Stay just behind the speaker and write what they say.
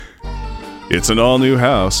It's an all-new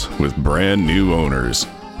house with brand new owners.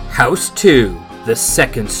 House 2, the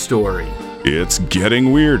second story. It's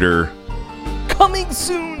getting weirder. Coming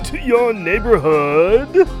soon to your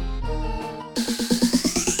neighborhood.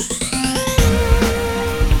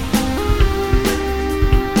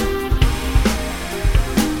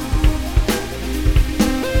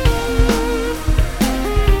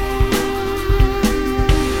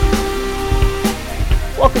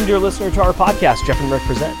 Welcome, dear listener, to our podcast, Jeff and Rick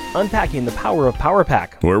present Unpacking the Power of Power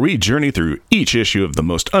Pack, Where we journey through each issue of the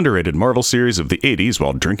most underrated Marvel series of the 80s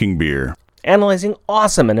while drinking beer. analyzing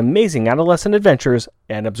awesome and amazing adolescent adventures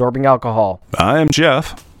and absorbing alcohol. I'm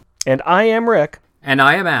Jeff. And I am Rick. And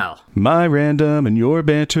I am Al. My random and your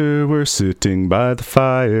banter were sitting by the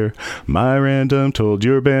fire. My random told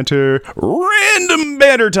your banter. Random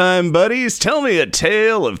banter time, buddies. Tell me a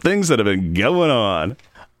tale of things that have been going on.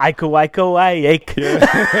 Aiko, aiko, I ache.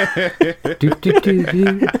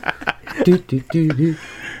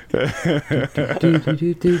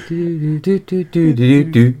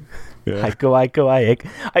 Aiko, aiko, I ache.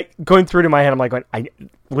 Going through to my head, I'm like,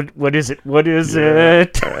 what is it? What is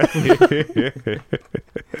it?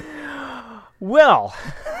 Well,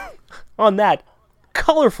 on that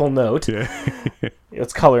colorful note,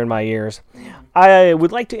 it's color in my ears, I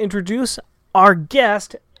would like to introduce our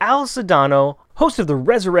guest, Al Sedano, host of the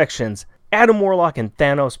Resurrections, Adam Warlock and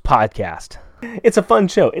Thanos podcast. It's a fun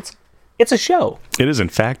show. It's a show. It is, in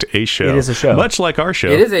fact, a show. It is a show. Much like our show.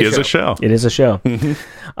 It is a show. It is a show.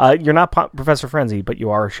 You're not Professor Frenzy, but you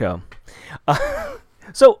are a show.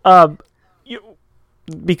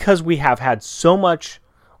 Because we have had so much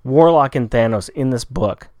Warlock and Thanos in this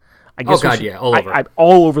book, I guess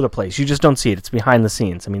all over the place. You just don't see it. It's behind the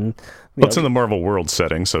scenes. I mean, It's in the Marvel world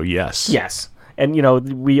setting, so yes. Yes. And,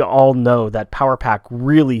 we all know that Power Pack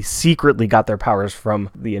really secretly got their powers from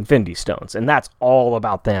the Infinity Stones. And that's all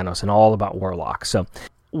about Thanos and all about Warlock. So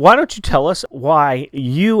why don't you tell us why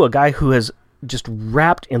you, a guy who has just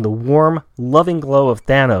wrapped in the warm, loving glow of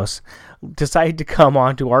Thanos, decided to come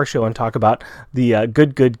on to our show and talk about the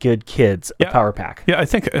good kids of Power Pack. Yeah, I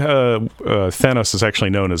think Thanos is actually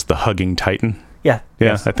known as the Hugging Titan. Yeah. Yeah,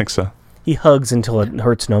 Yes. I think so. He hugs until it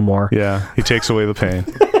hurts no more. Yeah, he takes away the pain.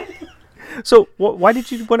 So why did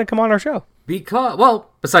you want to come on our show? Because,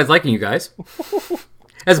 besides liking you guys,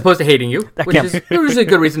 as opposed to hating you, which is usually a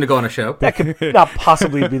good reason to go on a show. That could not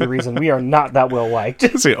possibly be the reason. We are not that well liked.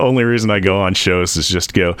 It's the only reason I go on shows is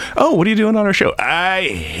just to go, oh, what are you doing on our show? I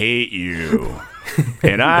hate you.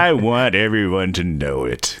 And I want everyone to know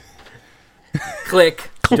it. Click.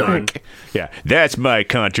 Done. Yeah, that's my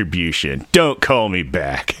contribution. Don't call me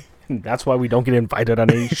back. That's why we don't get invited on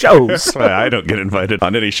any shows. I don't get invited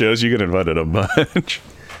on any shows. You get invited a bunch.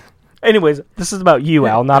 Anyways, this is about you,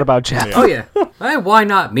 Al, not about Jeff. Oh, yeah. Why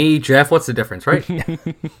not me, Jeff? What's the difference, right?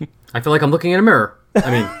 I feel like I'm looking in a mirror.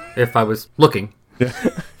 I mean, if I was looking.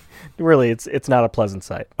 Really, it's not a pleasant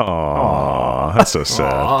sight. Aw, that's so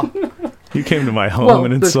sad. Aw. You came to my home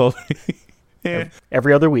and insulted me.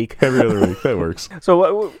 Every other week. Every other week. That works.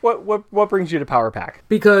 So what brings you to Power Pack?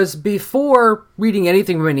 Because before reading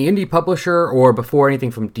anything from any indie publisher, or before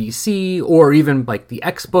anything from DC, or even like the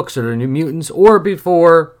X books or the New Mutants, or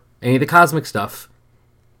before any of the cosmic stuff,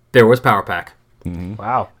 there was Power Pack. Mm-hmm.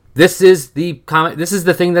 Wow. This is the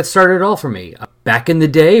thing that started it all for me. Back in the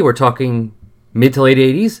day, we're talking mid to late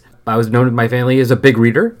 80s, I was known in my family as a big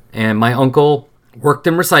reader, and my uncle worked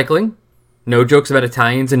in recycling. No jokes about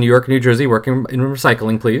Italians in New York, New Jersey working in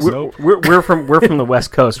recycling, please. We're from the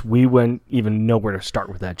West Coast. We wouldn't even know where to start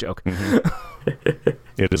with that joke. Mm-hmm.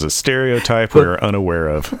 It is a stereotype we are unaware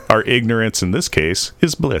of. Our ignorance in this case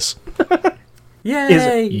is bliss.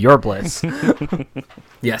 Yay! Is your bliss.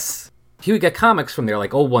 Yes. He would get comics from there,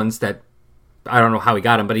 like old ones that I don't know how he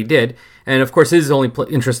got them, but he did. And of course, his only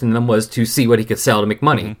interest in them was to see what he could sell to make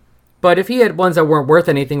money. Mm-hmm. But if he had ones that weren't worth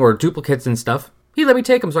anything or duplicates and stuff, he let me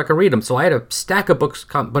take them so I could read them. So I had a stack of books,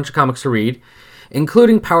 bunch of comics to read,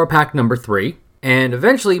 including Power Pack number 3. And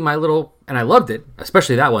eventually and I loved it,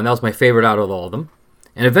 especially that one. That was my favorite out of all of them.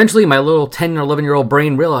 And eventually my little 10 or 11-year-old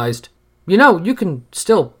brain realized, you can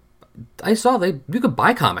still, you could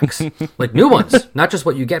buy comics, like new ones, not just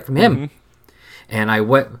what you get from him. Mm-hmm. And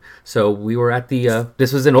we were at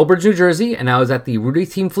this was in Old Bridge, New Jersey, and I was at the Rudy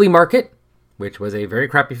Team Flea Market, which was a very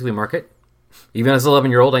crappy flea market. Even as an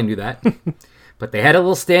 11-year-old, I knew that. But they had a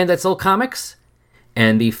little stand that sold comics,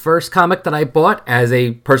 and the first comic that I bought as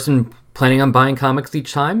a person planning on buying comics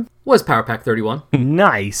each time was Power Pack 31.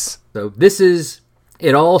 Nice. So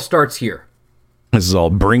it all starts here. This is all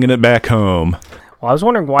bringing it back home. Well, I was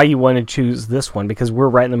wondering why you wanted to choose this one, because we're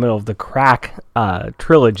right in the middle of the Crack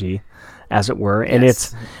trilogy, as it were, and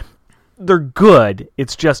Yes. they're good.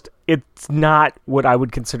 It's just it's not what I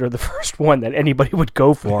would consider the first one that anybody would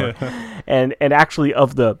go for. and actually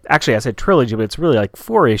I said trilogy, but it's really like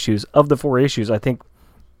 4 issues. Of the 4 issues, I think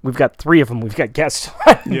we've got 3 of them. We've got guests.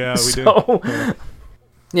 Yeah, we do.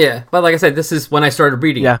 Yeah, but like I said, this is when I started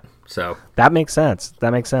reading. Yeah. So that makes sense.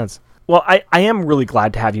 Well, I am really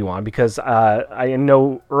glad to have you on because I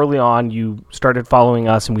know early on you started following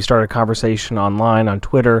us and we started a conversation online on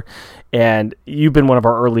Twitter, and you've been one of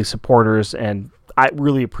our early supporters, and I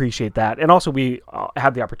really appreciate that. And also we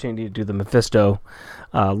had the opportunity to do the Mephisto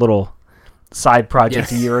little side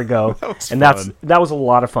project a year ago, that was a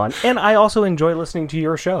lot of fun. And I also enjoy listening to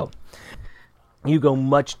your show. You go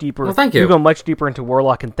much deeper. Well, thank you. You go much deeper into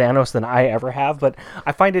Warlock and Thanos than I ever have, but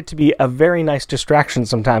I find it to be a very nice distraction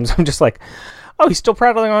sometimes. I'm just like, oh, he's still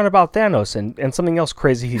prattling on about Thanos and something else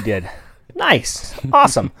crazy he did. Nice.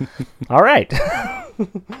 Awesome. All right.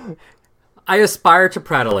 I aspire to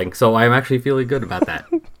prattling, so I'm actually feeling good about that.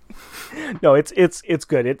 No, it's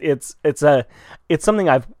good. It's something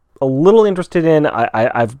I've a little interested in.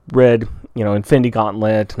 I've read, Infinity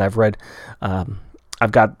Gauntlet, and I've read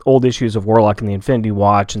I've got old issues of Warlock and the Infinity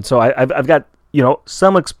Watch, and so I've got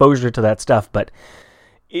some exposure to that stuff. But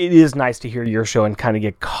it is nice to hear your show and kind of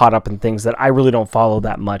get caught up in things that I really don't follow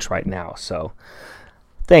that much right now. So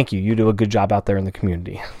thank you. You do a good job out there in the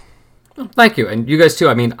community. Thank you, and you guys too.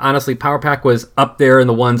 I mean, honestly, Power Pack was up there in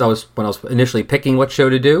the ones when I was initially picking what show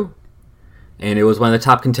to do, and it was one of the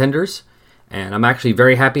top contenders. And I'm actually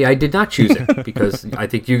very happy I did not choose it because I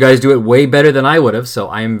think you guys do it way better than I would have. So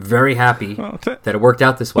I am very happy that it worked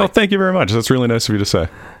out this way. Well, thank you very much. That's really nice of you to say.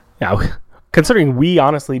 Yeah, considering we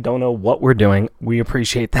honestly don't know what we're doing, we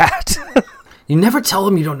appreciate that. You never tell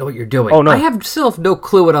them you don't know what you're doing. Oh, no. I still have no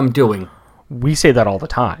clue what I'm doing. We say that all the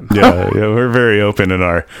time. Yeah, we're very open in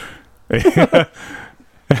our... We're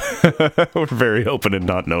very open in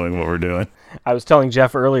not knowing what we're doing. I was telling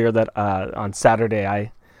Jeff earlier that on Saturday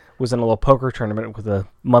I was in a little poker tournament with a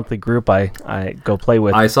monthly group I go play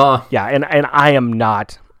with. I saw. Yeah, and I am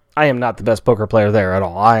not the best poker player there at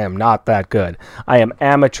all. I am not that good. I am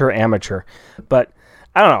amateur. But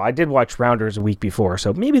I don't know. I did watch Rounders a week before,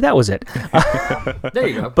 so maybe that was it. There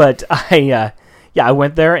you go. But I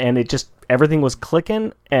went there and everything was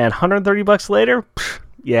clicking, and $130 later,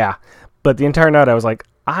 yeah. But the entire night I was like,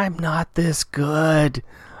 I'm not this good.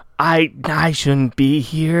 I shouldn't be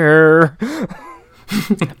here.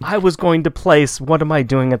 I was going to place. What am I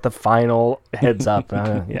doing at the final? Heads up.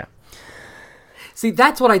 Yeah. See,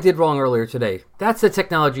 that's what I did wrong earlier today. That's the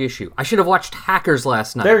technology issue. I should have watched Hackers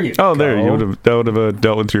last night. There you go. That would have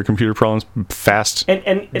dealt with your computer problems fast.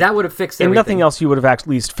 And that would have fixed everything. And nothing else, you would have at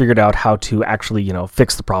least figured out how to actually,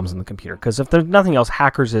 fix the problems in the computer. Because if there's nothing else,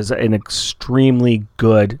 Hackers is an extremely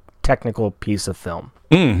good technical piece of film.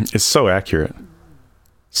 It's so accurate.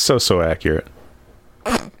 So accurate.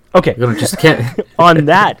 Okay. Just can't. On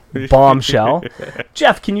that bombshell,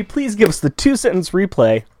 Jeff, can you please give us the 2-sentence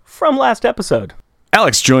replay from last episode?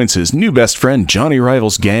 Alex joins his new best friend Johnny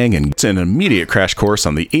Rival's gang and gets an immediate crash course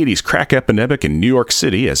on the 80s crack epidemic in New York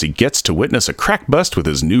City as he gets to witness a crack bust with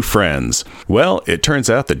his new friends. Well, it turns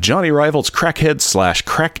out that Johnny Rival's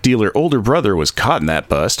crackhead/crack dealer older brother was caught in that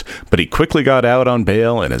bust, but he quickly got out on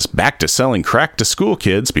bail and is back to selling crack to school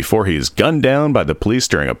kids before he is gunned down by the police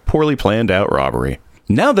during a poorly planned out robbery.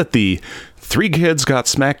 Now that the 3 kids got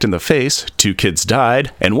smacked in the face, 2 kids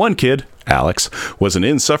died, and 1 kid, Alex, was an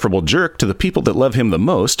insufferable jerk to the people that love him the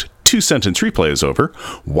most, 2-sentence replay is over.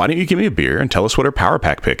 Why don't you give me a beer and tell us what our Power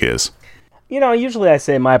Pack pick is? Usually I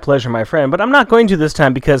say my pleasure, my friend, but I'm not going to this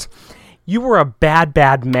time because you were a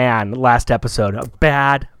bad man last episode. A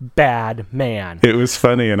bad man. It was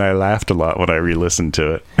funny, and I laughed a lot when I re-listened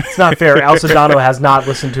to it. It's not fair. El Sedano has not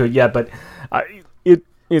listened to it yet, but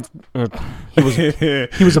he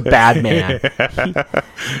was a bad man.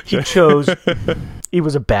 He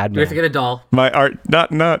was a bad man. You have to get a doll. My art,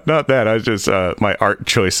 not that. I just my art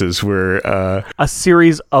choices were a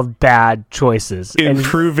series of bad choices,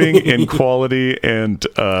 improving in quality and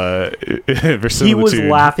verisimilitude. He was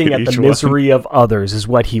laughing at the misery of others, is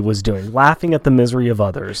what he was doing. Laughing at the misery of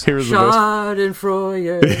others.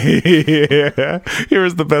 Schadenfreude. Yeah. Here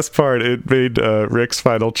was the best part. It made Rick's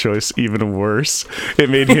final choice even worse. It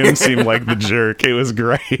made him seem like the jerk. It was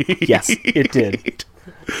great. Yes, it did.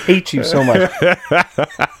 Hate you so much.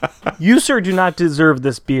 You, sir, do not deserve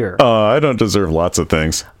this beer. I don't deserve lots of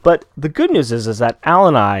things. But the good news is that Al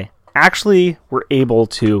and I actually were able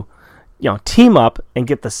to, team up and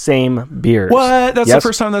get the same beers. What? That's the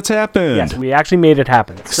first time that's happened. Yes, we actually made it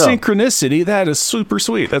happen. So, synchronicity. That is super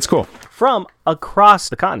sweet. That's cool. From across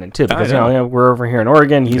the continent too, because we're over here in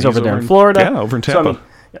Oregon. He's over there in Florida. Yeah, over in Tampa.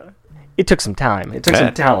 So, it took some time. It took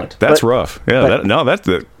some talent. That's But- rough. Yeah, that's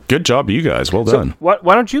the good job, you guys. Well done. Why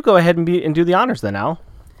don't you go ahead and do the honors then, Al?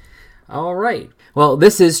 All right. Well,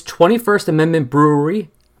 this is 21st Amendment Brewery,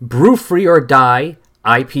 Brew Free or Die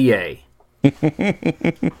IPA.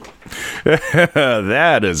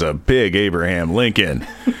 That is a big Abraham Lincoln.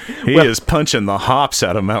 He is punching the hops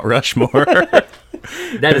out of Mount Rushmore.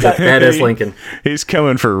 That is Lincoln. He's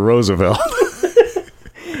coming for Roosevelt.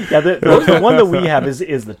 Yeah, the one that we have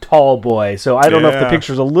is the tall boy. So I don't know if the Yeah.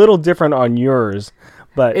 picture's a little different on yours,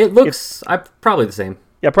 but It looks probably the same.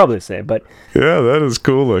 probably the same. But Yeah, that is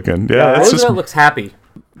cool looking. Yeah, it's Roosevelt looks happy.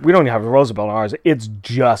 we don't have a Roosevelt on ours. It's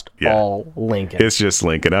just Yeah. all Lincoln. It's just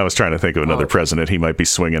Lincoln. I was trying to think of another president he might be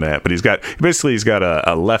swinging at, but he's got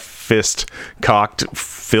a left fist cocked,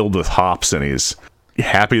 filled with hops, and he's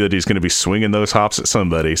happy that he's going to be swinging those hops at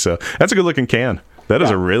somebody. So that's a good looking can. That is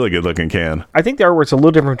a really good looking can. I think the artwork's a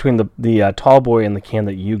little different between the tall boy and the can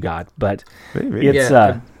that you got, but Maybe. it's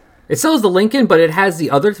Yeah. It still has the Lincoln, but it has the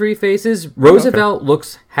other three faces. Roosevelt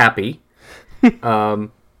looks happy.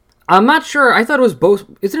 I'm not sure. I thought it was both.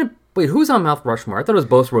 Isn't it? Wait, who's on Mount Rushmore? I thought it was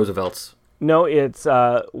both Roosevelts. no, it's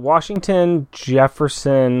Washington,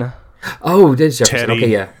 Jefferson. Oh, it is Jefferson. Teddy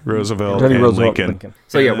Okay, yeah. Roosevelt Teddy and Roosevelt, Lincoln.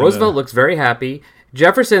 So yeah, Roosevelt looks very happy.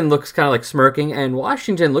 Jefferson looks kind of like smirking, and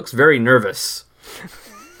Washington looks very nervous.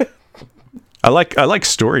 I like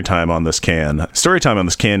story time on this can. Story time on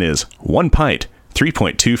this can is 1 pint,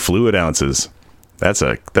 3.2 fluid ounces. That's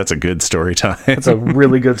a good story time. It's a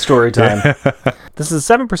really good story time. This is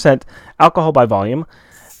 7% alcohol by volume,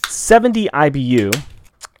 70 IBU,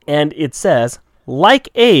 and it says, like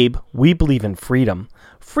Abe, we believe in freedom.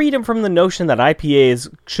 Freedom from the notion that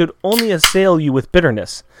IPAs should only assail you with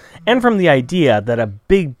bitterness, and from the idea that a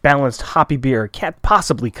big, balanced, hoppy beer can't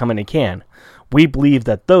possibly come in a can. We believe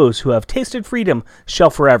that those who have tasted freedom shall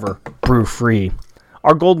forever brew free.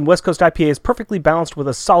 Our Golden West Coast IPA is perfectly balanced with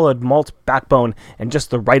a solid malt backbone and just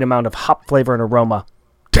the right amount of hop flavor and aroma.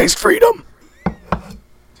 Taste freedom!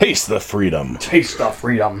 Taste the freedom. Taste the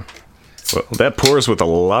freedom. Well, that pours with a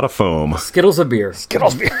lot of foam. Skittles of beer.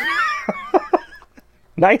 Skittles beer.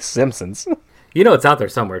 Nice Simpsons. You know it's out there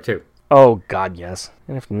somewhere too. Oh, God, yes.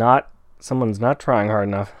 And if not, someone's not trying hard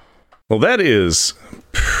enough. Well, that is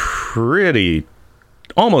pretty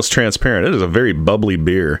almost transparent. It is a very bubbly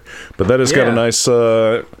beer, but that has got a Yeah.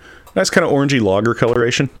 nice kind of orangey lager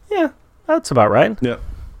coloration. Yeah, that's about right. Yeah.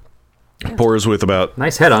 Pours with about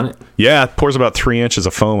Nice head on it. pours about 3 inches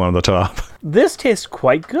of foam on the top. This tastes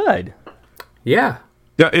quite good. Yeah.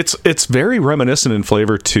 Yeah, it's very reminiscent in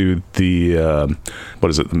flavor to the the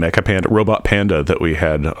Mecha Panda, Robot Panda that we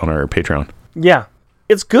had on our Patreon. Yeah,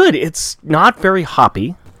 it's good. It's not very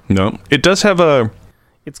hoppy. No, it does have a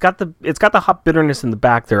It's got the hop bitterness in the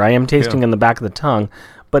back there. I am tasting in the back of the tongue,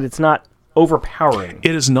 but it's not overpowering.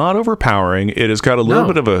 It is not overpowering. It has got a little No.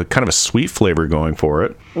 bit of a kind of a sweet flavor going for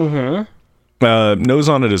it. Mm-hmm. Nose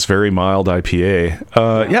on it is very mild IPA.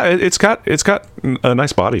 It's got a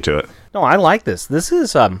nice body to it. No, I like this. This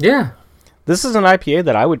is Yeah. this is an IPA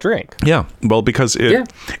that I would drink. Yeah, well, because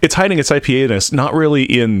it's hiding its IPA-ness, not really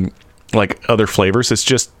in like other flavors. It's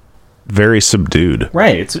just very subdued.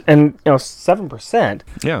 Right. It's 7%.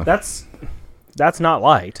 Yeah. That's not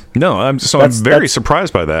light. No, I'm That's- very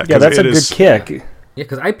surprised by that. Yeah, 'cause that's it a is- good kick. Yeah,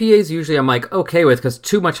 because IPAs usually I'm like okay with because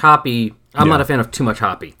too much hoppy. I'm not a fan of too much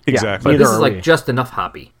hoppy. Exactly. neither This is are like we. just enough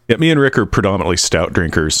hoppy. Yeah, me and Rick are predominantly stout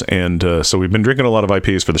drinkers, and so we've been drinking a lot of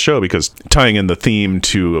IPAs for the show because tying in the theme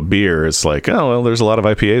to a beer is like, oh, well, there's a lot of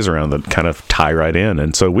IPAs around that kind of tie right in,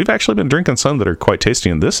 and so we've actually been drinking some that are quite tasty,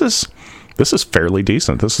 and this is fairly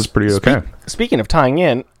decent. This is pretty okay. Speaking of tying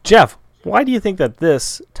in, Jeff, why do you think that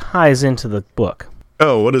this ties into the book?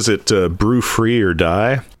 Oh, what is it? Brew free or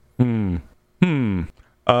die?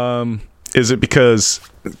 Is it because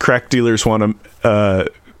crack dealers want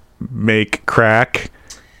to make crack,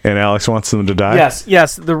 and Alex wants them to die?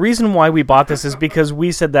 Yes. The reason why we bought this is because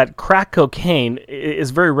we said that crack cocaine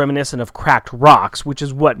is very reminiscent of cracked rocks, which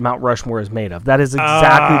is what Mount Rushmore is made of. That is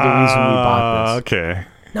exactly the reason we bought this. Okay.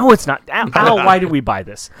 No, it's not. Al, why did we buy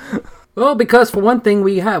this? Well, because for one thing,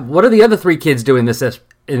 we have. What are the other three kids doing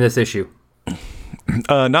in this issue?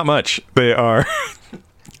 Not much. They are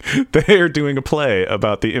they are doing a play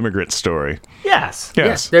about the immigrant story. Yes.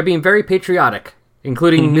 Yes. They're being very patriotic,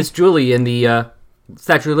 including Miss Julie in the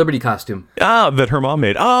Statue of Liberty costume. That her mom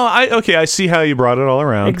made. I see how you brought it all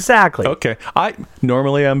around. Exactly. Okay.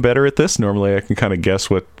 I'm better at this. Normally I can kind of guess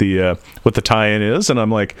what the tie-in is, and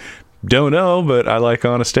I'm like, don't know, but I like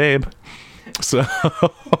Honest Abe. So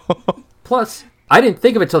Plus, I didn't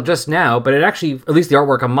think of it till just now, but it actually, at least the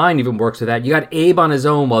artwork on mine even works with that. You got Abe on his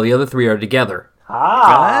own while the other three are together.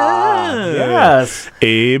 Yes.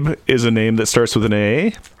 Abe is a name that starts with an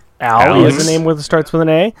A. Al is a name that starts with an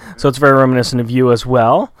A, so it's very reminiscent of you as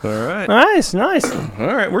well. All right. Nice. All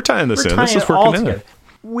right, we're tying this in. This Tying is it all working in. together.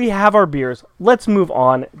 We have our beers. Let's move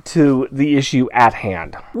on to the issue at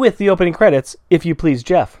hand with the opening credits, if you please,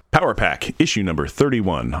 Jeff. Power Pack, issue number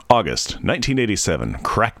 31, August 1987,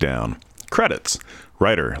 Crackdown. Credits: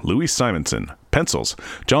 writer Louis Simonson, pencils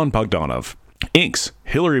John Bogdanov, inks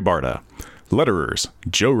Hilary Barta, letterers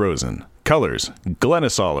Joe Rosen, colors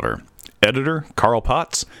Glennis Oliver, editor Carl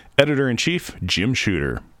Potts, editor-in-chief Jim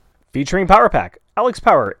Shooter. Featuring Power Pack, Alex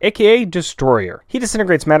Power, aka Destroyer. He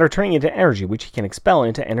disintegrates matter, turning it into energy, which he can expel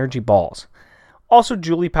into energy balls. Also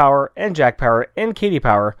Julie Power and Jack Power and Katie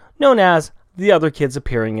Power, known as the other kids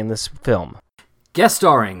appearing in this film. Guest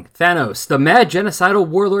starring Thanos, the mad genocidal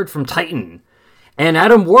warlord from Titan, and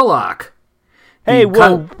Adam Warlock. Hey,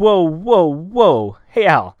 whoa. Hey,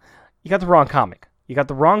 Al, you got the wrong comic. You got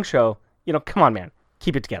the wrong show. Come on, man.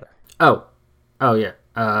 Keep it together. Oh yeah.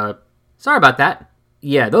 Sorry about that.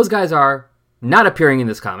 Yeah, those guys are not appearing in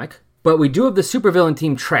this comic, but we do have the supervillain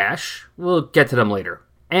team Trash. We'll get to them later.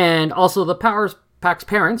 And also the Power Pack's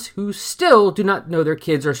parents, who still do not know their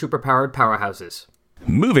kids are superpowered powerhouses.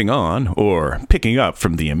 Moving on, or picking up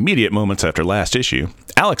from the immediate moments after last issue,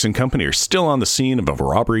 Alex and company are still on the scene of a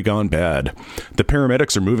robbery gone bad. The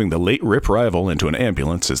paramedics are moving the late Rip rival into an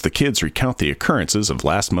ambulance as the kids recount the occurrences of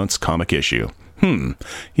last month's comic issue.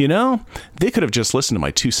 They could have just listened to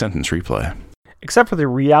my 2-sentence replay. Except for the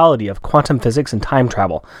reality of quantum physics and time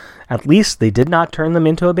travel. At least they did not turn them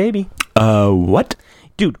into a baby. What?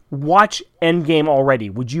 Dude, watch Endgame already,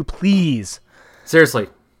 would you please? Seriously.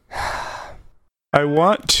 I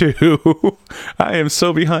want to. I am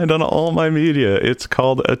so behind on all my media. It's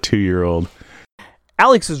called a 2-year-old.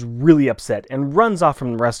 Alex is really upset and runs off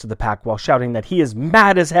from the rest of the pack while shouting that he is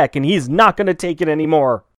mad as heck and he's not going to take it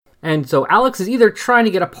anymore. And so Alex is either trying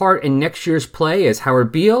to get a part in next year's play as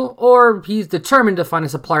Howard Beale, or he's determined to find a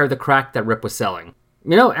supplier of the crack that Rip was selling.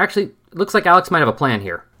 Actually, it looks like Alex might have a plan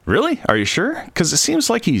here. Really? Are you sure? Because it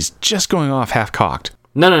seems like he's just going off half-cocked.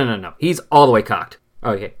 No. He's all the way cocked.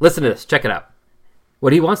 Okay, listen to this. Check it out.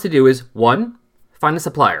 What he wants to do is, 1, find a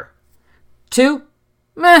supplier. 2,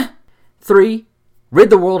 3, rid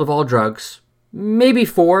the world of all drugs. Maybe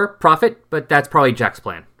 4, profit, but that's probably Jack's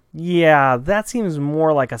plan. Yeah, that seems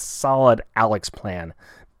more like a solid Alex plan.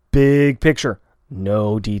 Big picture,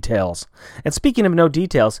 no details. And speaking of no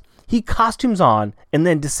details, he costumes on and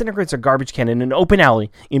then disintegrates a garbage can in an open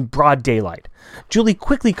alley in broad daylight. Julie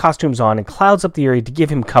quickly costumes on and clouds up the area to give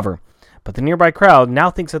him cover. But the nearby crowd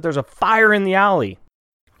now thinks that there's a fire in the alley.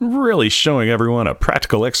 Really showing everyone a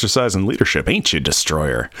practical exercise in leadership, ain't you,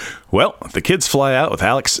 Destroyer? Well, the kids fly out with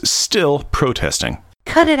Alex still protesting.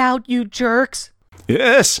 Cut it out, you jerks!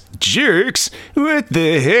 Yes, jerks! What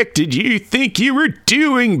the heck did you think you were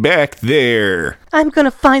doing back there? I'm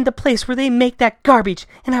gonna find the place where they make that garbage,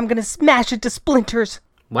 and I'm gonna smash it to splinters.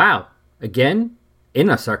 Wow. Again, in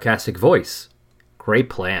a sarcastic voice. Great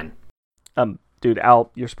plan. Dude,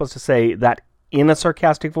 Al, you're supposed to say that in a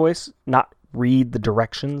sarcastic voice, not read the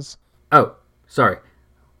directions. Oh, sorry.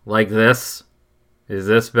 Like this? Is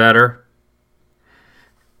this better?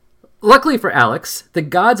 Luckily for Alex, the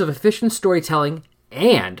gods of efficient storytelling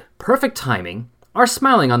and perfect timing are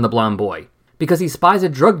smiling on the blonde boy because he spies a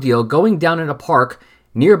drug deal going down in a park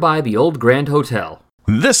nearby the old Grand Hotel.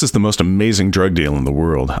 This is the most amazing drug deal in the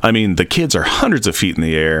world. I mean, the kids are hundreds of feet in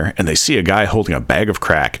the air, and they see a guy holding a bag of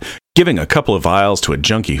crack, giving a couple of vials to a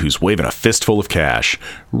junkie who's waving a fistful of cash.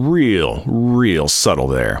 Real subtle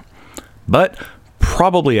there. But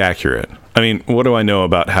probably accurate. I mean, what do I know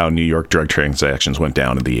about how New York drug transactions went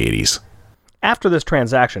down in the 80s? After this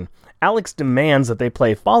transaction, Alex demands that they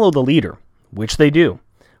play Follow the Leader, which they do,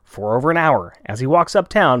 for over an hour as he walks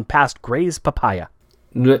uptown past Gray's Papaya.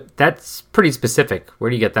 That's pretty specific. Where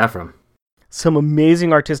do you get that from? Some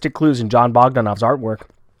amazing artistic clues in John Bogdanov's artwork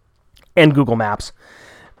and Google Maps.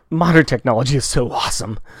 Modern technology is so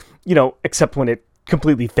awesome, except when it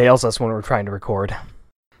completely fails us when we're trying to record.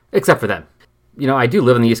 Except for them. I do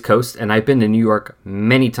live on the East Coast, and I've been to New York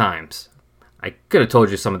many times. I could have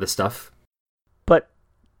told you some of this stuff. But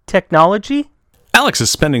technology? Alex is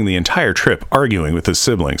spending the entire trip arguing with his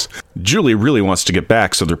siblings. Julie really wants to get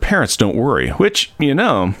back so their parents don't worry, which,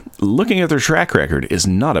 looking at their track record is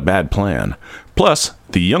not a bad plan. Plus,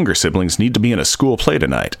 the younger siblings need to be in a school play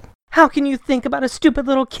tonight. How can you think about a stupid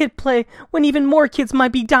little kid play when even more kids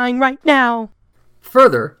might be dying right now?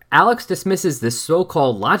 Further, Alex dismisses this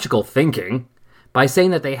so-called logical thinking by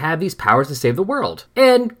saying that they have these powers to save the world.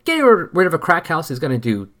 And getting rid of a crack house is going to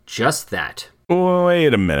do just that.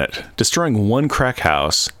 Wait a minute. Destroying one crack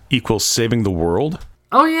house equals saving the world?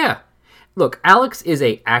 Oh, yeah. Look, Alex is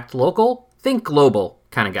a act local, think global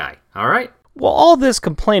kind of guy, all right? While all this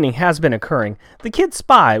complaining has been occurring, the kids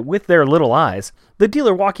spy, with their little eyes, the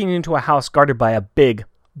dealer walking into a house guarded by a big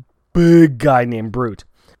guy named Brute.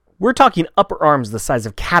 We're talking upper arms the size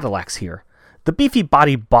of Cadillacs here. The beefy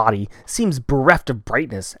body seems bereft of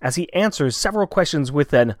brightness as he answers several questions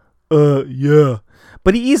with an, yeah.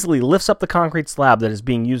 But he easily lifts up the concrete slab that is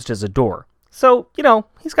being used as a door. So,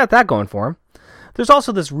 he's got that going for him. There's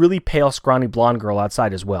also this really pale, scrawny blonde girl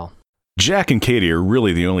outside as well. Jack and Katie are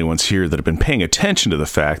really the only ones here that have been paying attention to the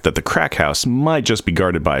fact that the crack house might just be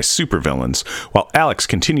guarded by supervillains, while Alex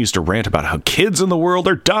continues to rant about how kids in the world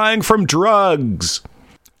are dying from drugs.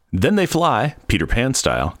 Then they fly, Peter Pan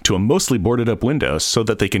style, to a mostly boarded up window so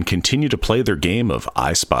that they can continue to play their game of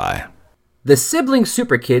I Spy. The sibling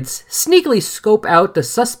super kids sneakily scope out the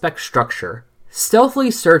suspect structure, stealthily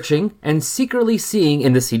searching and secretly seeing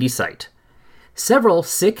in the seedy sight. Several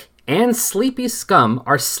sick and sleepy scum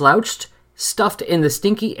are slouched, stuffed in the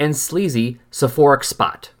stinky and sleazy Sephoric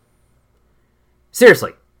spot.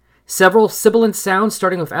 Seriously, several sibilant sounds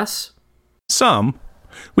starting with S? Some.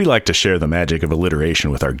 We like to share the magic of alliteration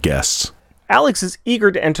with our guests. Alex is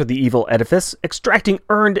eager to enter the evil edifice, extracting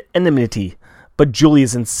earned enmity, but Julie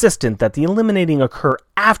is insistent that the eliminating occur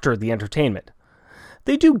after the entertainment.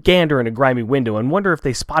 They do gander in a grimy window and wonder if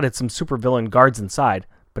they spotted some supervillain guards inside,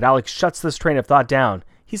 but Alex shuts this train of thought down.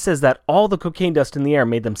 He says that all the cocaine dust in the air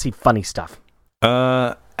made them see funny stuff.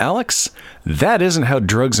 Alex, that isn't how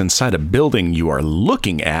drugs inside a building you are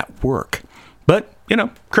looking at work. But,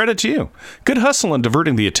 credit to you. Good hustle on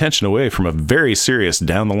diverting the attention away from a very serious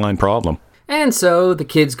down-the-line problem. And so the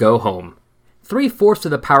kids go home. 3/4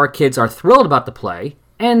 of the Power Kids are thrilled about the play,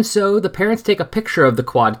 and so the parents take a picture of the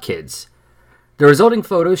Quad Kids. The resulting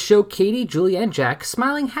photos show Katie, Julie, and Jack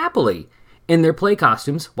smiling happily in their play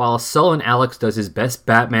costumes, while sullen Alex does his best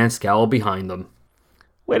Batman scowl behind them.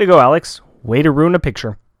 Way to go, Alex. Way to ruin a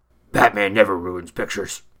picture. Batman never ruins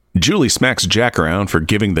pictures. Julie smacks Jack around for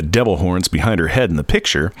giving the devil horns behind her head in the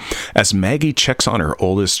picture as Maggie checks on her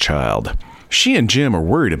oldest child. She and Jim are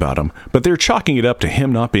worried about him, but they're chalking it up to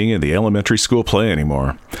him not being in the elementary school play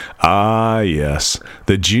anymore. Ah, yes.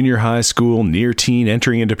 The junior high school near-teen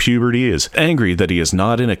entering into puberty is angry that he is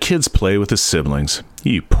not in a kid's play with his siblings.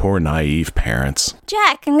 You poor naive parents.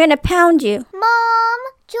 Jack, I'm gonna pound you. Mom,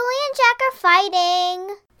 Julie and Jack are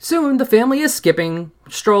fighting. Soon, the family is skipping,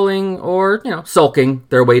 strolling, or, sulking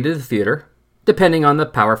their way to the theater, depending on the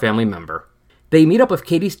Power family member. They meet up with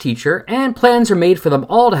Katie's teacher, and plans are made for them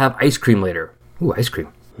all to have ice cream later. Ooh, ice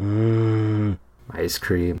cream. Ice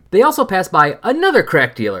cream. They also pass by another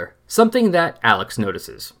crack dealer, something that Alex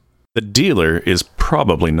notices. The dealer is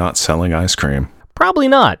probably not selling ice cream. Probably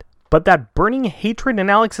not, but that burning hatred in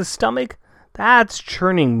Alex's stomach, that's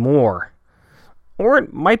churning more. Or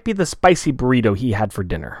it might be the spicy burrito he had for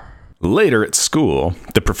dinner. Later at school,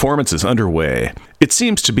 the performance is underway. It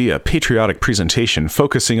seems to be a patriotic presentation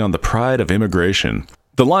focusing on the pride of immigration.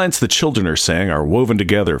 The lines the children are saying are woven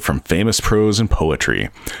together from famous prose and poetry.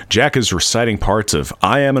 Jack is reciting parts of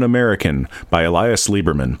I Am an American by Elias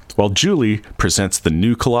Lieberman, while Julie presents The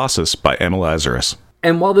New Colossus by Emma Lazarus.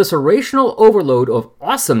 And while this irrational overload of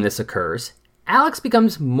awesomeness occurs, Alex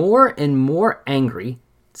becomes more and more angry,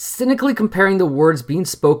 cynically comparing the words being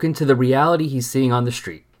spoken to the reality he's seeing on the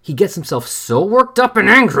street. He gets himself so worked up and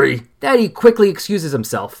angry that he quickly excuses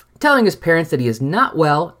himself, telling his parents that he is not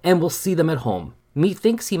well and will see them at home.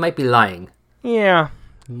 Methinks he might be lying. Yeah.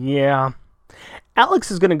 Alex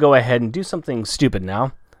is going to go ahead and do something stupid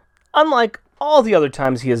now. Unlike all the other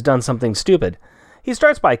times he has done something stupid, he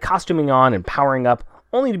starts by costuming on and powering up,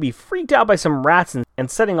 only to be freaked out by some rats and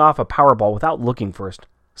setting off a Powerball without looking first.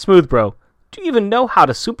 Smooth, bro. Do you even know how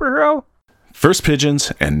to superhero? First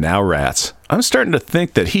pigeons, and now rats. I'm starting to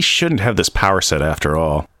think that he shouldn't have this power set after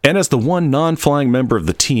all. And as the one non-flying member of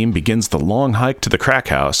the team begins the long hike to the crack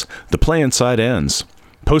house, the play inside ends.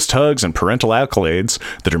 Post-hugs and parental accolades,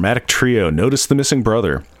 the dramatic trio notice the missing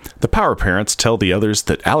brother. The Power parents tell the others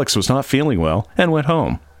that Alex was not feeling well and went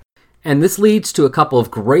home. And this leads to a couple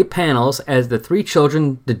of great panels as the three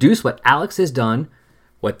children deduce what Alex has done,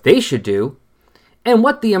 what they should do, and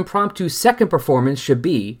what the impromptu second performance should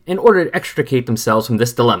be in order to extricate themselves from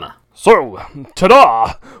this dilemma. So,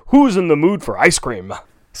 ta-da! Who's in the mood for ice cream?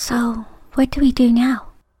 So, what do we do now?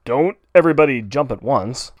 Don't everybody jump at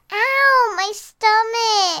once. Ow, my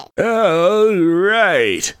stomach! All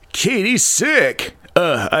right. Katie's sick.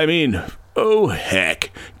 Oh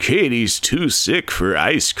heck. Katie's too sick for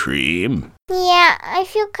ice cream. Yeah, I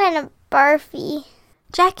feel kind of barfy.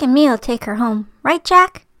 Jack and me'll take her home. Right,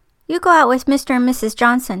 Jack? You go out with Mr. and Mrs.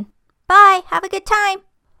 Johnson. Bye. Have a good time.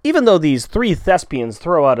 Even though these three thespians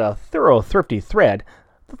throw out a thorough, thrifty thread,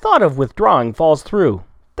 the thought of withdrawing falls through.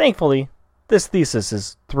 Thankfully, this thesis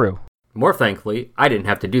is through. More thankfully, I didn't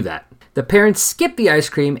have to do that. The parents skip the ice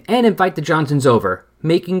cream and invite the Johnsons over,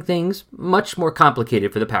 making things much more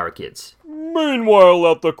complicated for the Power Kids. Meanwhile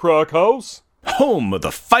at the crack house, home of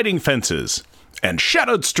the fighting fences, and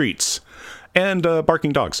shadowed streets, and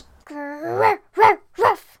barking dogs,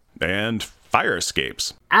 and fire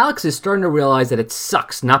escapes. Alex is starting to realize that it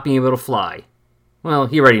sucks not being able to fly. Well,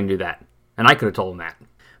 he already knew that, and I could have told him that.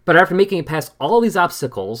 But after making it past all these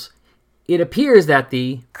obstacles, it appears that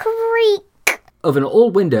the Creak of an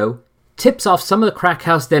old window tips off some of the crack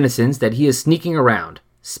house denizens that he is sneaking around.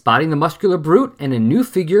 Spotting the muscular brute and a new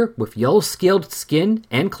figure with yellow-scaled skin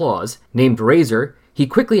and claws named Razor, he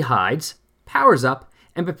quickly hides, powers up,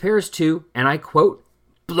 and prepares to, and I quote,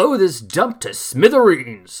 blow this dump to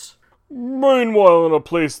smithereens. Meanwhile, in a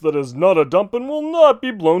place that is not a dump and will not be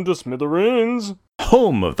blown to smithereens.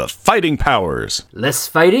 Home of the fighting powers. Less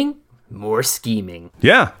fighting, more scheming.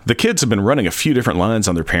 Yeah, the kids have been running a few different lines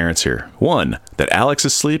on their parents here. 1, that Alex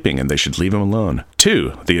is sleeping and they should leave him alone.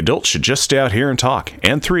 2, the adults should just stay out here and talk.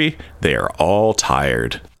 And 3, they are all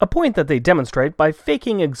tired. A point that they demonstrate by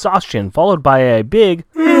faking exhaustion followed by a big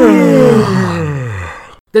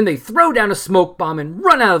Then they throw down a smoke bomb and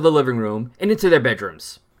run out of the living room and into their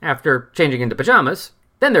bedrooms. After changing into pajamas,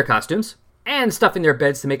 then their costumes, and stuffing their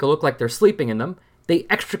beds to make it look like they're sleeping in them, they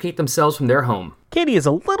extricate themselves from their home. Katie is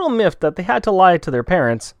a little miffed that they had to lie to their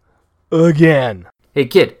parents. Again. Hey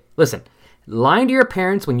kid, listen. Lying to your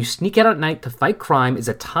parents when you sneak out at night to fight crime is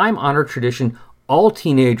a time-honored tradition all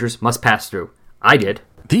teenagers must pass through. I did.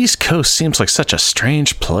 The East Coast seems like such a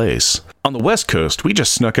strange place. On the West Coast, we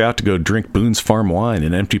just snuck out to go drink Boone's Farm wine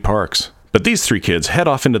in empty parks. But these 3 kids head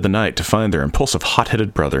off into the night to find their impulsive,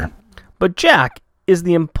 hot-headed brother. But Jack is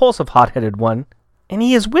the impulsive, hot-headed one, and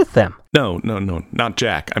he is with them. No, not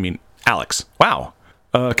Jack. I mean, Alex. Wow.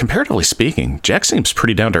 Comparatively speaking, Jack seems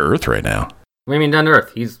pretty down to earth right now. What do you mean down to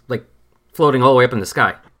earth? He's, floating all the way up in the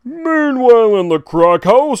sky. Meanwhile in the crack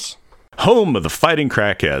house. Home of the fighting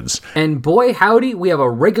crackheads. And boy howdy, we have a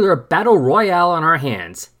regular battle royale on our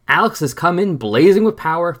hands. Alex has come in blazing with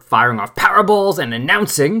power, firing off powerballs and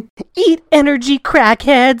announcing, Eat energy,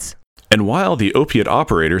 crackheads! And while the opiate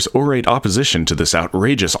operators orate opposition to this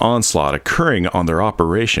outrageous onslaught occurring on their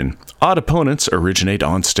operation, odd opponents originate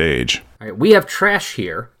on stage. All right, we have Trash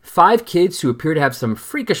here, 5 kids who appear to have some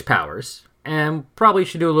freakish powers, and probably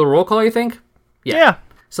should do a little roll call, you think? Yeah.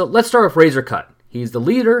 So let's start with Razor Cut. He's the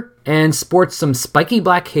leader and sports some spiky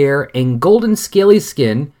black hair and golden scaly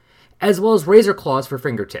skin, as well as razor claws for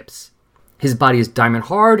fingertips. His body is diamond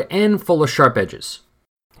hard and full of sharp edges.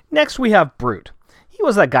 Next we have Brute. He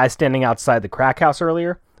was that guy standing outside the crack house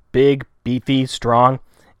earlier. Big, beefy, strong,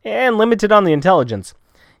 and limited on the intelligence.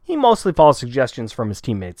 He mostly follows suggestions from his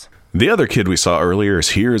teammates. The other kid we saw earlier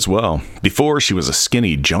is here as well. Before, she was a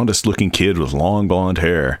skinny, jaundiced-looking kid with long blonde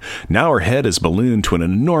hair. Now her head is ballooned to an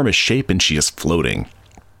enormous shape and she is floating.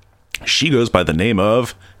 She goes by the name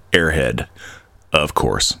of Airhead. Of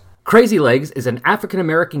course. Crazy Legs is an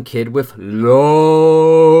African-American kid with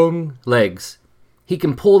long legs. He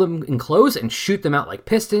can pull them in close and shoot them out like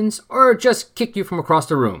pistons, or just kick you from across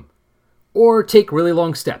the room. Or take really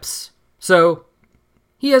long steps. So,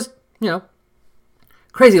 he has,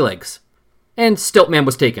 crazy legs. And Stiltman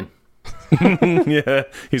was taken. Yeah,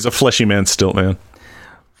 he's a fleshy man, Stiltman.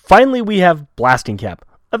 Finally, we have Blasting Cap,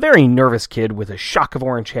 a very nervous kid with a shock of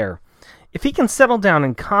orange hair. If he can settle down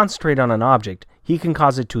and concentrate on an object, he can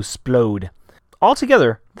cause it to explode.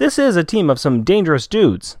 Altogether, this is a team of some dangerous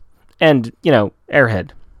dudes. And,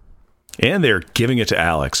 Airhead. And they're giving it to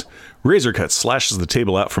Alex. Razorcut slashes the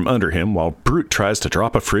table out from under him while Brute tries to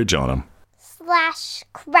drop a fridge on him. Slash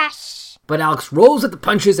crash. But Alex rolls at the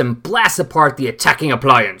punches and blasts apart the attacking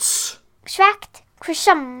appliance. Extract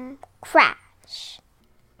crashum crash.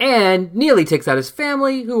 And nearly takes out his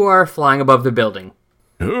family, who are flying above the building.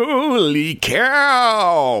 Holy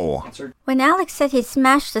cow! When Alex said he'd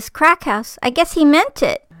smash this crack house, I guess he meant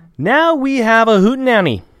it. Now we have a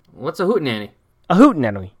hootenanny. What's a hootenanny? A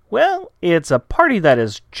hootenanny. Well, it's a party that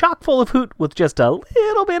is chock full of hoot with just a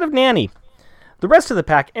little bit of nanny. The rest of the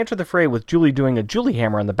pack enter the fray with Julie doing a Julie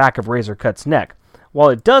hammer on the back of Razorcut's neck. While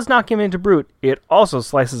it does knock him into Brute, it also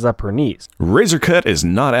slices up her knees. Razorcut is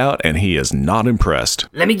not out and he is not impressed.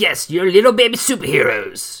 Let me guess, you're little baby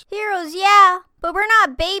superheroes. Heroes, yeah, but we're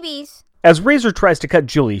not babies. As Razor tries to cut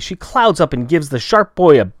Julie, she clouds up and gives the sharp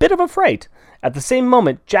boy a bit of a fright. At the same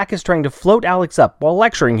moment, Jack is trying to float Alex up while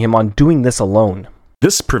lecturing him on doing this alone.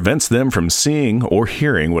 This prevents them from seeing or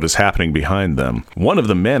hearing what is happening behind them. One of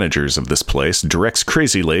the managers of this place directs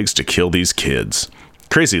Crazy Legs to kill these kids.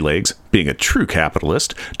 Crazy Legs, being a true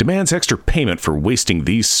capitalist, demands extra payment for wasting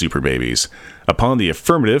these super babies. Upon the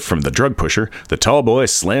affirmative from the drug pusher, the tall boy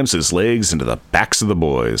slams his legs into the backs of the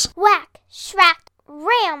boys. Whack, schwack,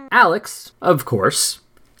 ram. Alex, of course,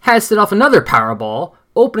 has set off another Powerball,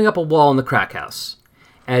 opening up a wall in the crack house.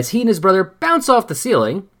 As he and his brother bounce off the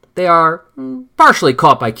ceiling, they are partially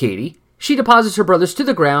caught by Katie. She deposits her brothers to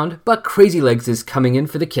the ground, but Crazy Legs is coming in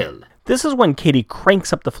for the kill. This is when Katie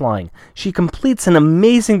cranks up the flying. She completes an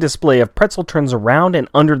amazing display of pretzel turns around and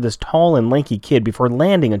under this tall and lanky kid before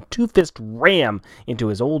landing a two-fist ram into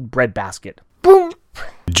his old breadbasket. Boom.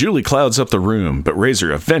 Julie clouds up the room, but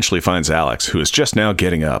Razor eventually finds Alex, who is just now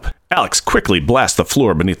getting up. Alex quickly blasts the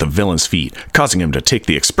floor beneath the villain's feet, causing him to take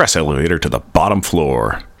the express elevator to the bottom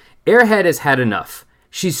floor. Airhead has had enough.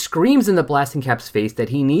 She screams in the Blasting Cap's face that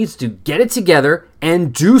he needs to get it together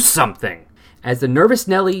and do something. As the nervous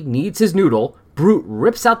Nelly needs his noodle, Brute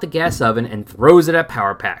rips out the gas oven and throws it at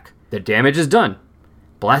Power Pack. The damage is done.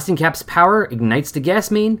 Blasting Cap's power ignites the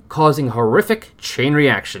gas main, causing a horrific chain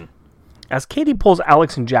reaction. As Katie pulls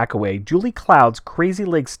Alex and Jack away, Julie Cloud's Crazy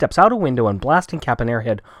Legs steps out a window and Blasting Cap and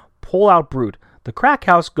Airhead pull out Brute. The crack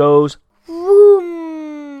house goes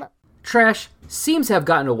Vroom. Trash seems to have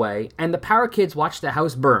gotten away, and the Power Kids watch the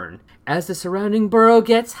house burn as the surrounding borough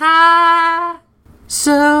gets high.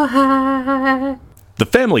 So high. The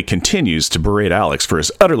family continues to berate Alex for his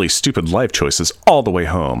utterly stupid life choices all the way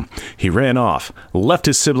home. He ran off, left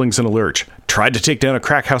his siblings in a lurch, tried to take down a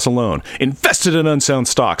crack house alone, invested in unsound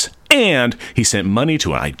stocks, and he sent money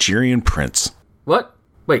to a Nigerian prince. What?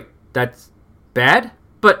 Wait, that's bad?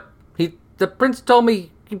 But the prince told me,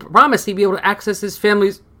 he promised he'd be able to access his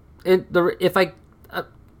family's, man.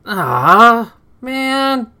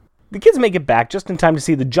 The kids make it back just in time to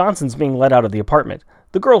see the Johnsons being let out of the apartment.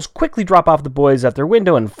 The girls quickly drop off the boys at their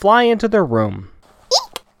window and fly into their room.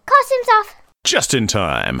 Eek! Costumes off. Just in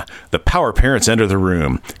time. The Power parents enter the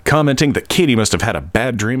room, commenting that Katie must have had a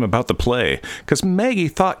bad dream about the play, because Maggie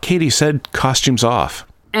thought Katie said costumes off.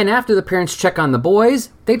 And after the parents check on the boys,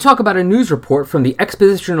 they talk about a news report from the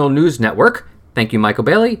Expositional News Network, thank you Michael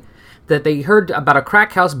Bailey, that they heard about a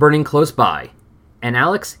crack house burning close by. And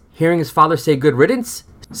Alex, hearing his father say good riddance,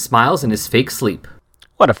 smiles in his fake sleep.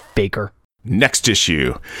 What a faker. Next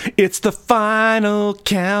issue. It's the final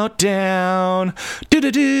countdown.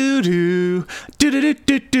 Do-do-do-do.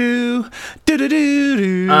 Do-do-do-do-do.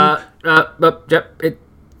 Do-do-do-do. It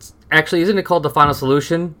actually, isn't it called The Final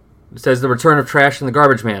Solution? It says The Return of Trash and the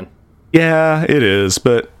Garbage Man. Yeah, it is,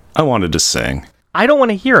 but I wanted to sing. I don't want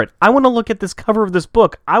to hear it. I want to look at this cover of this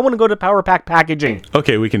book. I want to go to Power Pack Packaging.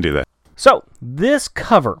 Okay, we can do that. So, this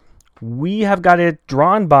cover, we have got it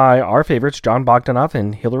drawn by our favorites, John Bogdanov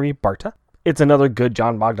and Hilary Barta. It's another good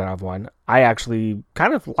John Bogdanov one. I actually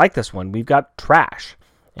kind of like this one. We've got Trash,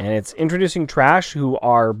 and it's introducing Trash, who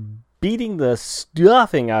are beating the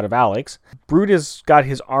stuffing out of Alex. Brute has got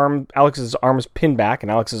Alex's arms pinned back,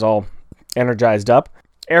 and Alex is all energized up.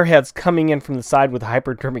 Airhead's coming in from the side with a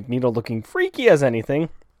hypodermic needle looking freaky as anything.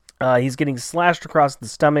 He's getting slashed across the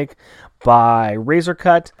stomach by Razor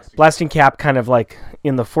Cut. Blasting Cap kind of like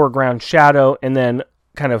in the foreground shadow, and then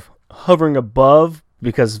kind of hovering above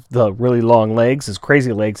because the really long legs is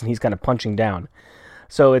Crazy Legs, and he's kind of punching down.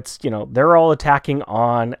 So it's, they're all attacking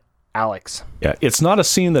on Alex. Yeah, it's not a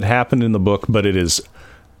scene that happened in the book, but it is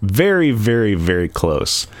very, very, very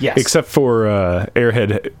close. Yes. Except for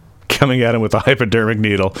Airhead coming at him with a hypodermic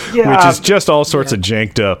needle, Yeah. which is just all sorts of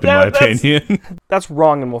janked up, in my opinion. That's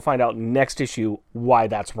wrong, and we'll find out next issue why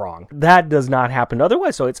that's wrong. That does not happen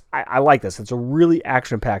otherwise, so I like this. It's a really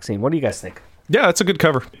action-packed scene. What do you guys think? Yeah, it's a good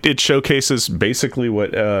cover. It showcases basically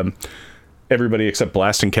what everybody except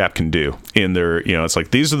Blasting Cap can do in their, it's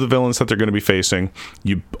like these are the villains that they're going to be facing.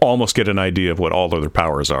 You almost get an idea of what all of their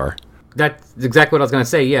powers are. That's exactly what I was going to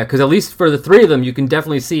say, yeah, because at least for the three of them, you can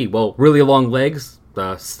definitely see, really long legs,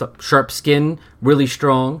 sharp skin, really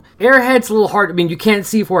strong. Airhead's a little hard. I mean, you can't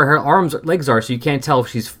see where her legs are, so you can't tell if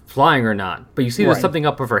she's flying or not. But you see there's something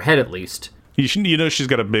up with her head at least. You know she's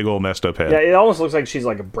got a big old messed up head. Yeah, it almost looks like she's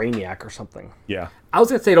like a brainiac or something. Yeah. I was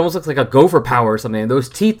going to say it almost looks like a gopher power or something. Those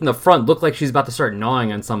teeth in the front look like she's about to start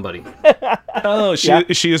gnawing on somebody. Oh,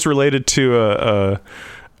 she is related to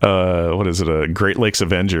what is it? A Great Lakes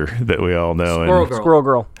Avenger that we all know. Squirrel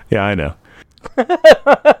Girl. Yeah, I know.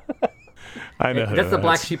 I know. That's the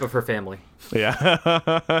black sheep of her family.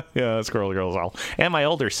 Yeah. Yeah, Squirrel Girl's all. And my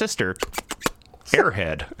older sister,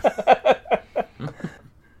 Airhead.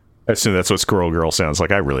 I assume that's what Squirrel Girl sounds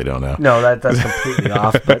like. I really don't know. No, that's completely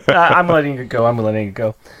off. But I'm letting it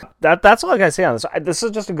go. That's all I gotta say on this. This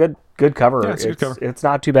is just a good cover. Yeah, it's a good cover. It's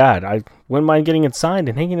not too bad. I wouldn't mind getting it signed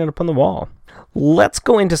and hanging it up on the wall. Let's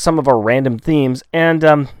go into some of our random themes, and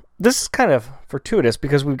this is kind of fortuitous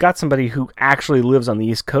because we've got somebody who actually lives on the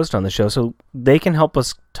East Coast on the show, so they can help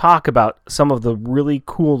us talk about some of the really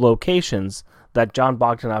cool locations that John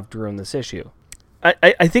Bogdanove drew in this issue.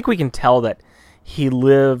 I think we can tell that he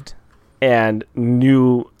lived and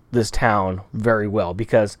knew this town very well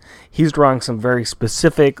because he's drawing some very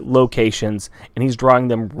specific locations and he's drawing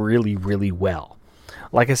them really, really well.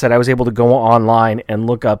 Like I said, I was able to go online and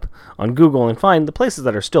look up on Google and find the places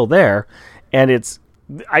that are still there, and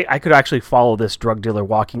I could actually follow this drug dealer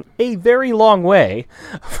walking a very long way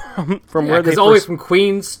from where they all the way from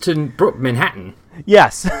Queens to Manhattan.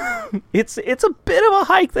 Yes, it's a bit of a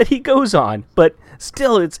hike that he goes on, but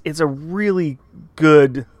still, it's a really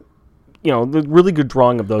good, the really good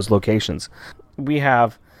drawing of those locations. We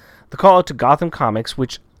have the call out to Gotham Comics,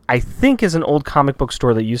 which I think is an old comic book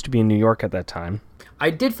store that used to be in New York at that time. I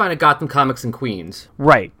did find a Gotham Comics in Queens.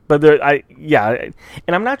 Right, but and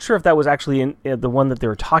I'm not sure if that was actually in the one that they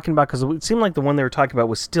were talking about, because it seemed like the one they were talking about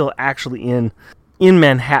was still actually in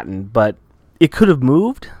Manhattan, but it could have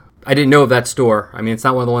moved. I didn't know of that store. I mean, it's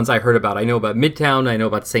not one of the ones I heard about. I know about Midtown. I know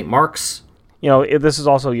about St. Mark's. This is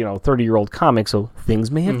also 30-year-old comic, so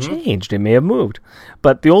things may have changed. It may have moved,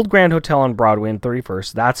 but the old Grand Hotel on Broadway and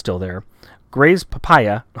 31st, that's still there. Gray's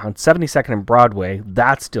Papaya on 72nd and Broadway,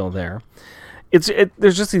 that's still there.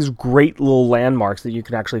 There's just these great little landmarks that you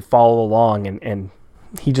can actually follow along, and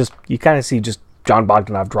you kind of see just John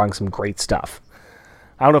Bogdanove drawing some great stuff.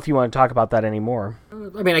 I don't know if you want to talk about that anymore.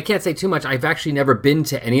 I mean, I can't say too much. I've actually never been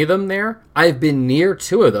to any of them there. I've been near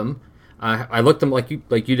two of them. I looked them like you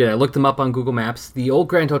did. I looked them up on Google Maps. The old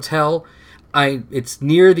Grand Hotel, it's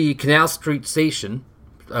near the Canal Street station,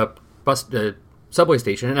 subway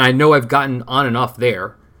station, and I know I've gotten on and off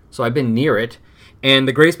there, so I've been near it. And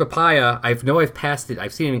the Gray's Papaya, I've passed it.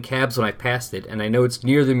 I've seen it in cabs when I've passed it, and I know it's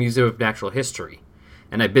near the Museum of Natural History.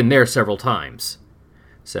 And I've been there several times.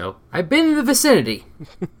 So, I've been in the vicinity.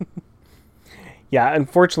 Yeah,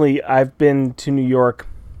 unfortunately, I've been to New York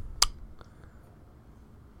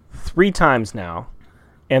 3 times now.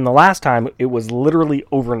 And the last time, it was literally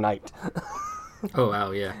overnight. Oh,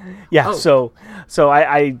 wow, yeah. Yeah, so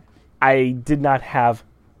I did not have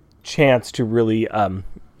chance to really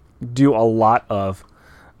do a lot of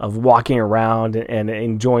walking around and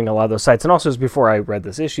enjoying a lot of those sites. And also, it was before I read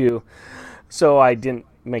this issue, so I didn't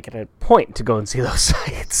make it a point to go and see those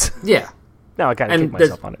sites. Yeah. Now I kind of kick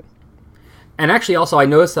myself on it. And actually, also, I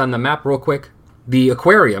noticed on the map real quick, the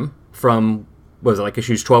aquarium from, what was it, like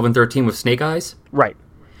issues 12 and 13 with Snake Eyes? Right.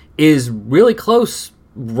 Is really close,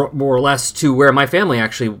 more or less, to where my family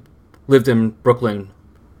actually lived in Brooklyn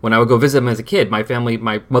when I would go visit them as a kid. My family,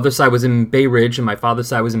 my mother's side was in Bay Ridge, and my father's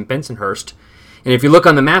side was in Bensonhurst. And if you look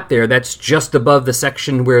on the map there, that's just above the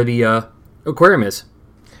section where the aquarium is.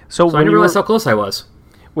 So I didn't realize how close I was.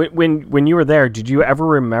 When you were there, did you ever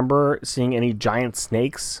remember seeing any giant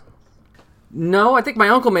snakes? No, I think my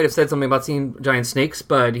uncle may have said something about seeing giant snakes,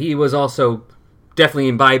 but he was also definitely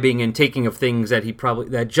imbibing and taking of things that he probably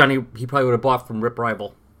would have bought from Rip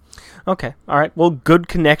Rival. Okay, all right. Well, good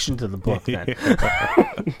connection to the book then.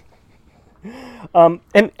 And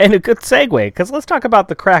a good segue, because let's talk about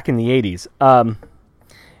the crack in the 80s.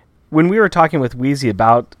 When we were talking with Wheezy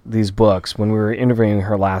about these books, when we were interviewing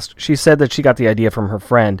her last, she said that she got the idea from her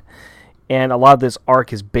friend, and a lot of this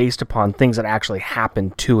arc is based upon things that actually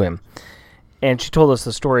happened to him. And she told us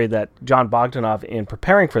the story that John Bogdanove, in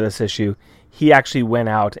preparing for this issue, he actually went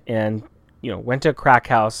out and went to a crack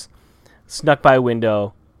house, snuck by a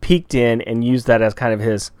window, peeked in, and used that as kind of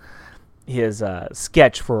his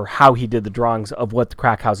sketch for how he did the drawings of what the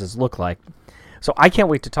crack houses look like. So I can't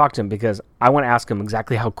wait to talk to him because I want to ask him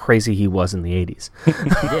exactly how crazy he was in the 80s.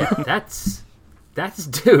 Yeah,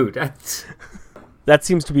 that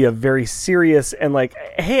seems to be a very serious and like,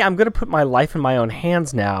 hey, I'm going to put my life in my own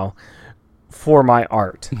hands now for my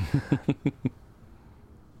art.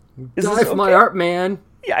 Die for my art, man.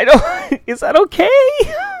 Yeah, I know. Is that okay?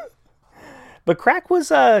 But crack was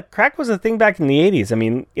a thing back in the 80s. I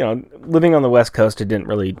mean, living on the West Coast, I didn't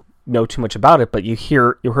really know too much about it, but you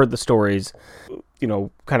heard the stories,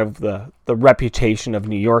 kind of the reputation of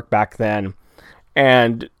New York back then,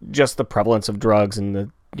 and just the prevalence of drugs and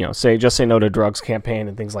the say no to drugs campaign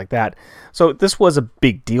and things like that. So this was a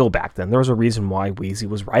big deal back then. There was a reason why Wheezy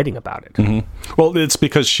was writing about it. Mm-hmm. Well, it's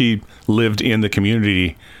because she lived in the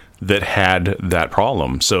community that had that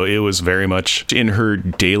problem. So it was very much in her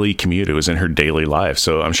daily commute. It was in her daily life.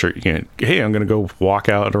 So I'm sure, hey, I'm going to go walk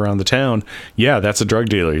out around the town. Yeah, that's a drug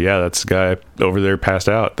dealer. Yeah, that's a guy over there passed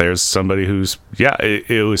out. There's somebody who's,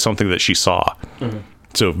 it was something that she saw. Mm-hmm.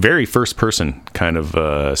 So very first person kind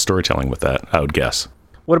of storytelling with that, I would guess.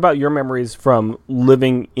 What about your memories from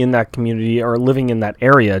living in that community or living in that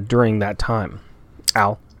area during that time,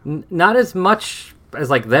 Al? Not as much as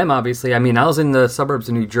like them, obviously. I mean, I was in the suburbs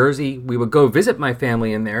of New Jersey. We would go visit my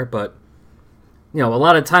family in there, but a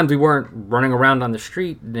lot of times we weren't running around on the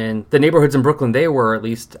street. And the neighborhoods in Brooklyn, they were, at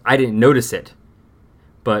least I didn't notice it.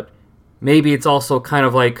 But maybe it's also kind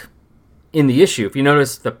of like in the issue. If you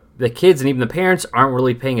notice, the kids and even the parents aren't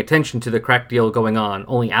really paying attention to the crack deal going on.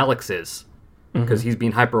 Only Alex is, because he's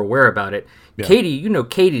being hyper aware about it. Yeah.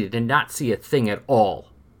 Katie did not see a thing at all.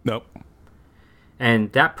 Nope. And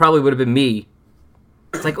that probably would have been me.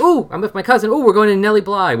 It's like, oh, I'm with my cousin. Oh, we're going to Nellie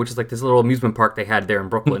Bly, which is like this little amusement park they had there in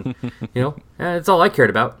Brooklyn. That's all I cared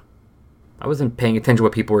about. I wasn't paying attention to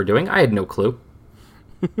what people were doing. I had no clue.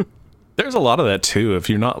 There's a lot of that, too. If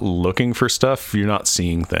you're not looking for stuff, you're not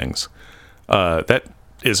seeing things. That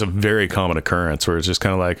is a very common occurrence where it's just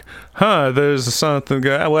kind of like, there's something,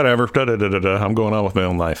 whatever, I'm going on with my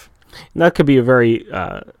own life. And that could be very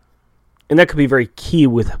key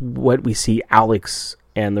with what we see Alex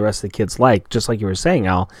and the rest of the kids like, just like you were saying,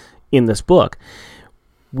 Al, in this book.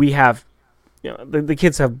 We have, the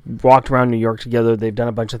kids have walked around New York together, they've done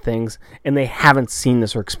a bunch of things, and they haven't seen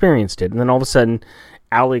this or experienced it. And then all of a sudden,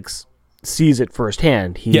 Alex sees it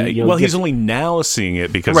firsthand. He's only now seeing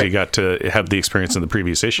it because he got to have the experience in the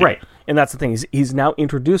previous issue. Right, and that's the thing. He's now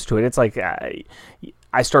introduced to it. It's like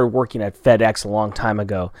I started working at FedEx a long time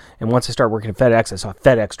ago, and once I started working at FedEx, I saw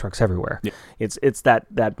FedEx trucks everywhere. Yeah. It's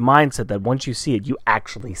that mindset that once you see it, you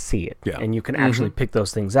actually see it, and you can actually pick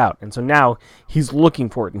those things out. And so now he's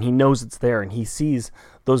looking for it, and he knows it's there, and he sees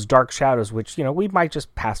those dark shadows, which we might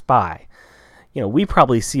just pass by. We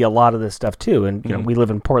probably see a lot of this stuff too, and we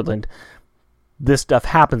live in Portland. This stuff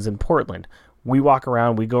happens in Portland. We walk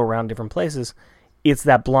around, we go around different places. It's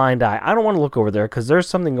that blind eye. I don't want to look over there because there's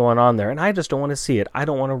something going on there, and I just don't want to see it. I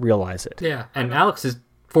don't want to realize it. Yeah, and Alex is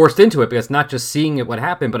forced into it because not just seeing it, what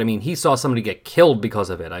happened, but I mean, he saw somebody get killed because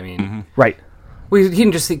of it. I mean, right. Well, he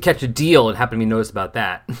didn't just catch a deal and happen to be noticed about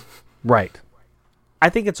that. Right. I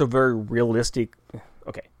think it's a very realistic.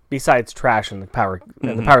 Okay, besides Trash and the power,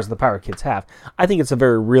 and the powers the Power Kids have, I think it's a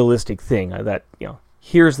very realistic thing that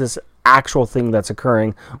here's this actual thing that's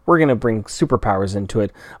occurring. We're going to bring superpowers into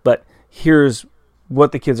it, but here's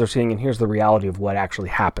what the kids are seeing, and here's the reality of what actually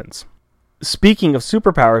happens. Speaking of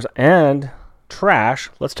superpowers and Trash,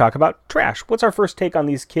 let's talk about Trash. What's our first take on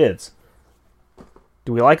these kids?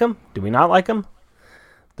 Do we like them? Do we not like them?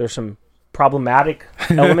 There's some problematic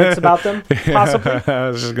elements about them, possibly. I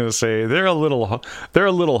was just gonna say they're a little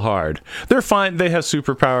hard. They're fine. They have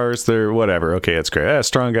superpowers. They're whatever. Okay, it's great.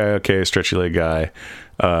 Strong guy. Okay, stretchy leg guy.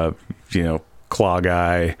 Claw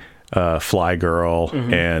guy. Fly girl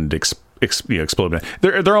and explode.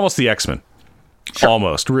 They're almost the X-Men. Sure.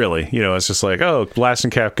 Almost, really. It's just like,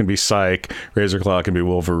 Blasting Cap can be Psyche, Razor Claw can be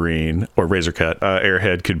Wolverine, or Razor Cut.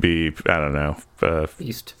 Airhead could be, I don't know.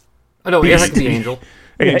 Beast. Oh, no, Airhead could be Angel.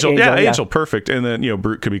 Angel, perfect. And then,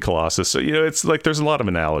 Brute could be Colossus. So, it's like there's a lot of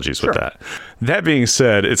analogies with that. That being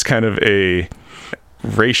said, it's kind of a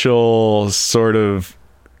racial sort of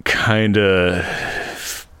kind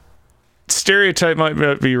of stereotype might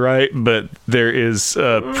not be right, but there is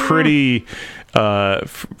a pretty kind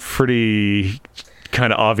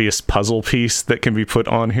of obvious puzzle piece that can be put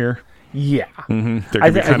on here. Yeah. There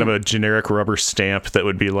could be kind of a generic rubber stamp that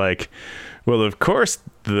would be like, well, of course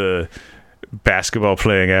the basketball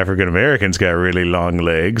playing African Americans got really long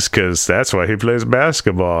legs because that's why he plays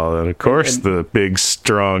basketball, and of course the big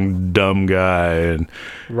strong dumb guy and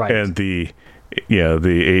the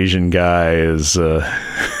Asian guy is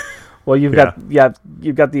well, you've got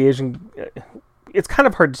the Asian. It's kind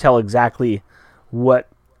of hard to tell exactly what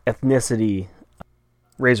ethnicity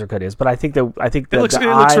Razorcut is, but I think that it looks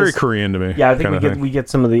very Korean to me. Yeah, I think we get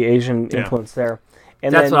some of the Asian influence there.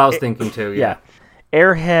 And that's what I was thinking too. Yeah.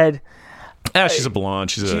 Airhead. She's a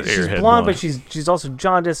blonde. She's an airhead. She's blonde, but she's also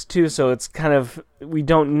jaundiced too. So it's kind of, we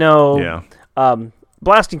don't know. Yeah.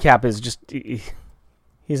 Blasting Cap is just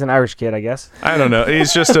he's an Irish kid, I guess. I don't know.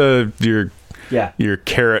 He's just your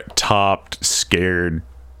carrot topped scared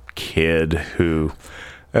kid who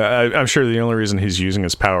I'm sure the only reason he's using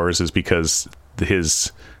his powers is because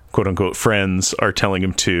his quote unquote friends are telling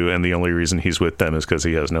him to, and the only reason he's with them is because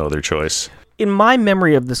he has no other choice. In my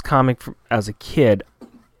memory of this comic as a kid,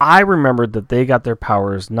 I remembered that they got their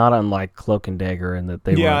powers not unlike Cloak and Dagger, and that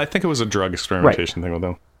they were... I think it was a drug experimentation thing with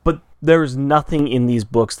them. But there's nothing in these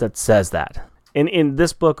books that says that. In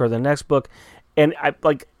this book or the next book, and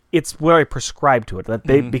it's what I prescribe to it. That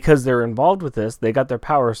they because they're involved with this, they got their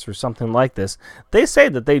powers through something like this. They say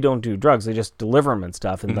that they don't do drugs; they just deliver them and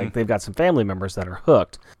stuff. And they've got some family members that are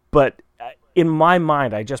hooked. But in my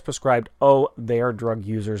mind, I just prescribed, they are drug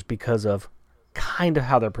users because of kind of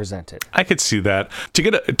how they're presented. I could see that. To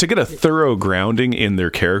get a thorough grounding in their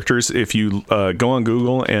characters, if you go on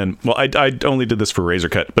Google and, well, I only did this for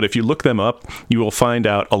Razorcut, but if you look them up, you will find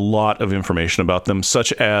out a lot of information about them,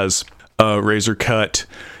 such as Razorcut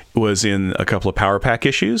was in a couple of Power Pack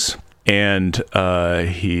issues, and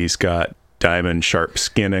he's got diamond sharp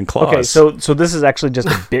skin and claws. Okay, so this is actually just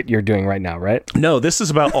a bit you're doing right now, right? No, this is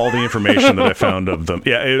about all the information that I found of them.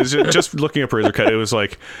 Yeah, it was just looking up Razorcut. It was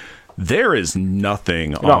like, there is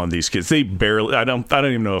nothing on these kids. They barely. I don't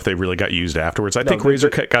even know if they really got used afterwards. I think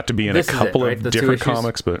Razorcut got to be in a couple of different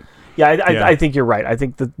comics, but yeah, I think you're right. I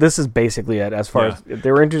think that this is basically it. As far as they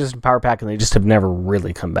were introduced in Power Pack, and they just have never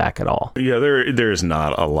really come back at all. Yeah, there's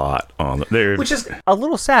not a lot on there, which is a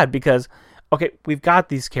little sad because we've got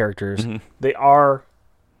these characters. They are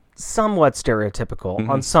somewhat stereotypical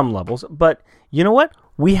on some levels, but you know what?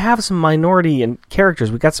 We have some minority and characters.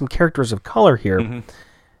 We got some characters of color here.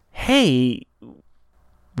 Hey,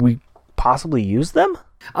 we possibly use them?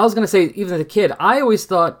 I was going to say, even as a kid, I always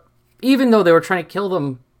thought, even though they were trying to kill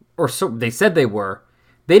them, or so they said they were,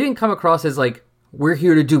 they didn't come across as like, we're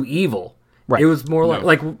here to do evil. Right. It was more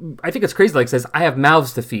like I think it's crazy, like says, I have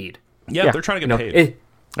mouths to feed. Yeah, they're trying to get paid.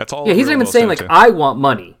 That's all. Yeah, he's not even saying like, I want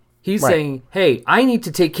money. He's saying, hey, I need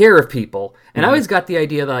to take care of people. And I always got the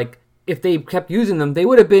idea that like, if they kept using them, they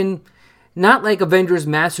would have been not like Avengers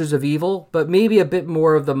Masters of Evil, but maybe a bit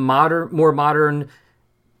more of the more modern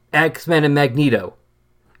X-Men and Magneto.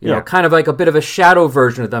 You know, kind of like a bit of a shadow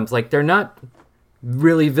version of them. It's like they're not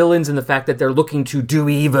really villains in the fact that they're looking to do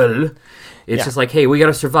evil. It's just like, hey, we got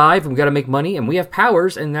to survive and we got to make money and we have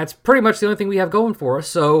powers and that's pretty much the only thing we have going for us.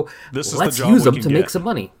 So let's use them to make some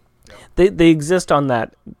money. They exist on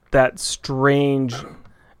that strange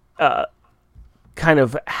kind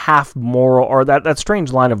of half moral, or that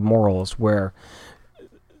strange line of morals where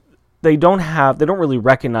they don't really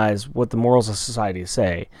recognize what the morals of society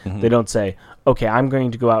say. They don't say, okay, I'm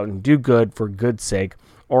going to go out and do good for good's sake,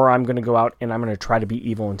 or I'm going to go out and I'm going to try to be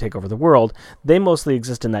evil and take over the world. They mostly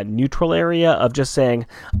exist in that neutral area of just saying,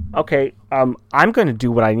 okay, I'm going to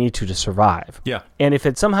do what I need to survive. Yeah. And if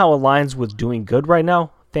it somehow aligns with doing good right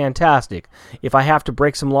now, fantastic. If I have to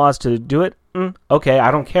break some laws to do it, okay,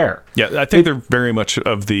 I don't care. Yeah, I think they're very much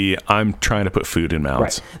of the I'm trying to put food in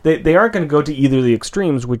mouths. Right. They aren't going to go to either of the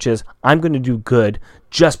extremes, which is I'm going to do good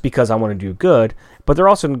just because I want to do good, but they're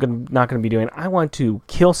also not going to be doing I want to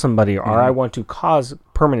kill somebody or I want to cause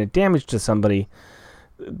permanent damage to somebody.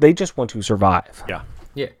 They just want to survive. Yeah.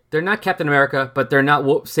 Yeah, they're not Captain America, but they're not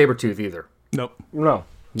Sabretooth either. Nope. No.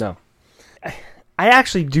 I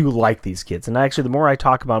actually do like these kids, and actually the more I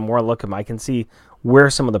talk about them, the more I look at them, I can see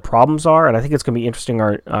where some of the problems are, and I think it's going to be interesting.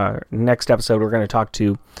 Our next episode, we're going to talk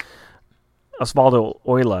to Osvaldo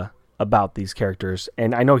Oila about these characters,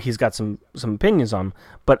 and I know he's got some opinions on them,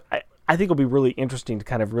 but I think it'll be really interesting to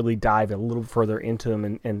kind of really dive a little further into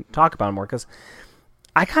them and talk about them more, because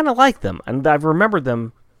I kind of like them, and I've remembered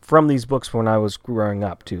them from these books when I was growing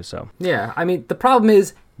up, too. So yeah, I mean, the problem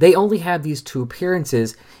is they only have these 2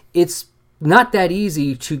 appearances. It's not that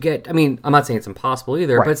easy to get, I mean, I'm not saying it's impossible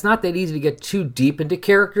either, but it's not that easy to get too deep into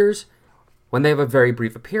characters when they have a very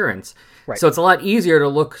brief appearance. Right. So it's a lot easier to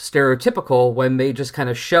look stereotypical when they just kind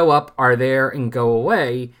of show up, are there, and go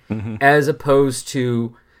away, as opposed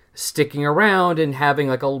to sticking around and having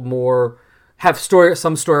like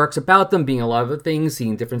some story arcs about them, being a lot of the things,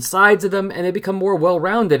 seeing different sides of them, and they become more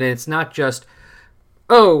well-rounded, and it's not just,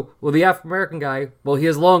 oh, well, the African-American guy, well, he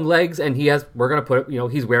has long legs, and we're going to put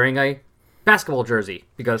it, he's wearing a basketball jersey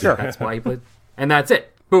because that's why he played, and that's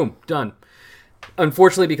it. Boom, done.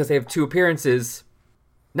 Unfortunately, because they have 2 appearances,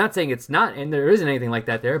 not saying it's not, and there isn't anything like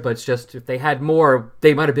that there, but it's just if they had more,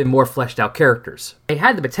 they might have been more fleshed out characters. They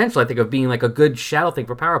had the potential, I think, of being like a good shadow thing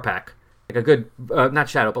for Power Pack, like a good, not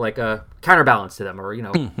shadow, but like a counterbalance to them, or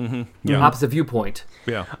opposite viewpoint.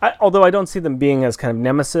 Yeah. Although I don't see them being as kind of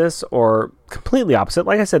nemesis or completely opposite.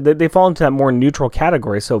 Like I said, they fall into that more neutral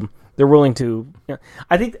category, so they're willing to.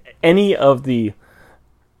 I think any of the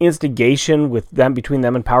instigation with them between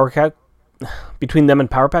them and Power Pack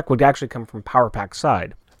would actually come from Power Pack's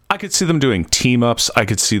side. I could see them doing team ups. I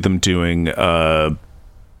could see them doing, we have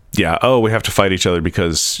to fight each other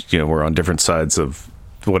because we're on different sides of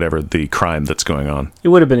whatever the crime that's going on. It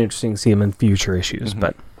would have been interesting to see them in future issues,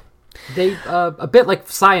 but they a bit like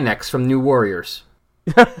Cyanex from New Warriors.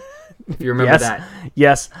 if you remember that.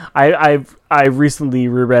 Yes, I've recently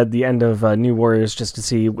reread the end of New Warriors just to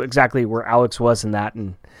see exactly where Alex was in that,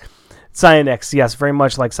 and Cyan-X, yes, very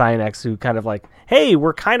much like Cyan-X, who kind of like, hey,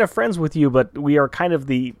 we're kind of friends with you, but we are kind of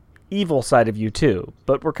the evil side of you too,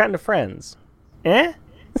 but we're kind of friends. Eh?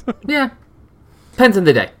 Yeah. Depends on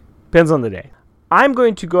the day. Depends on the day. I'm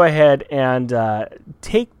going to go ahead and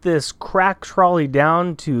take this crack trolley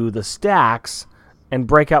down to the stacks and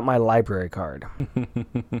break out my library card.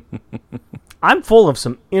 I'm full of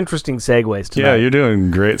some interesting segues tonight. Yeah, you're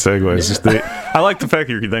doing great segues. Just I like the fact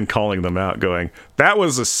that you're then calling them out, going, that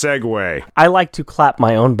was a segue. I like to clap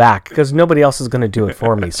my own back because nobody else is going to do it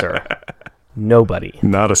for me, sir. Nobody.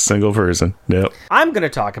 Not a single person. Yep. I'm going to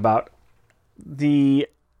talk about the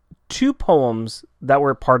 2 poems that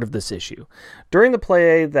were part of this issue. During the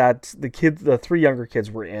play that the 3 younger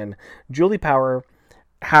kids were in, Julie Power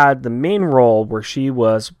had the main role where she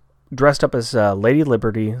was dressed up as Lady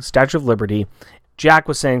Liberty, Statue of Liberty. Jack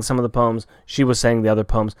was saying some of the poems, she was saying the other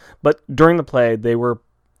poems, but during the play they were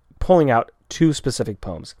pulling out 2 specific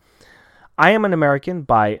poems. I Am an American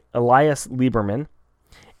by Elias Lieberman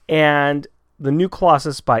and The New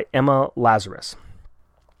Colossus by Emma Lazarus.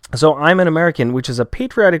 So I'm an American, which is a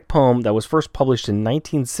patriotic poem that was first published in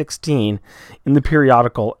 1916 in the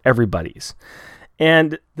periodical Everybody's.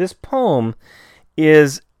 And this poem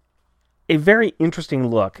is a very interesting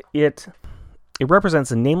look. It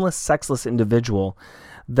represents a nameless, sexless individual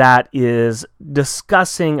that is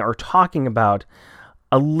discussing or talking about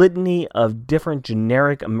a litany of different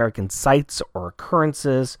generic American sites or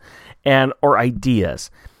occurrences or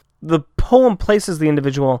ideas. The poem places the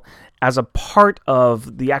individual as a part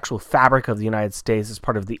of the actual fabric of the United States, as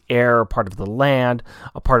part of the air, part of the land,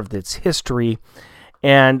 a part of its history,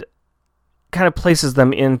 and kind of places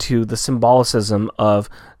them into the symbolicism of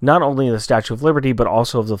not only the Statue of Liberty, but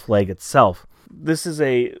also of the flag itself. This is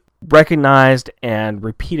a recognized and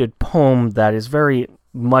repeated poem that is very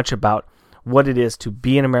much about what it is to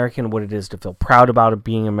be an American, what it is to feel proud about it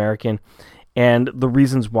being American, and the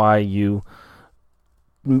reasons why you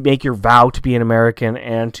make your vow to be an American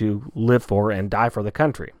and to live for and die for the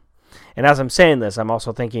country. And as I'm saying this, I'm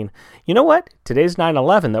also thinking, you know what? Today's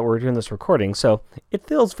 9/11 that we're doing this recording, so it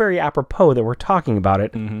feels very apropos that we're talking about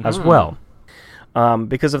it as well.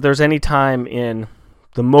 Because if there's any time in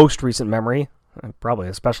the most recent memory, probably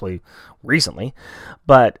especially recently,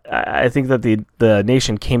 but I think that the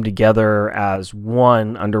nation came together as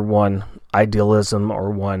one under one idealism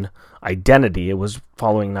or one identity. It was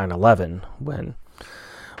following 9/11 when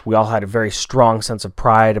we all had a very strong sense of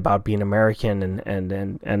pride about being American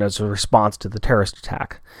and as a response to the terrorist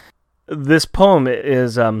attack. This poem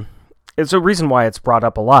is it's a reason why it's brought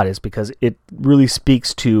up a lot is because it really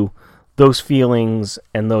speaks to those feelings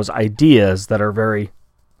and those ideas that are very,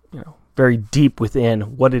 very deep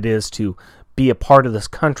within what it is to be a part of this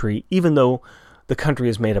country, even though the country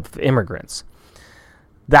is made up of immigrants.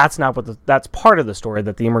 That's not that's part of the story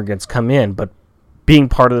that the immigrants come in, but being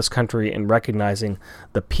part of this country and recognizing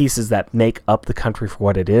the pieces that make up the country for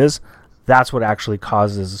what it is, that's what actually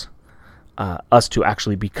causes us to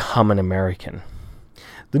actually become an American.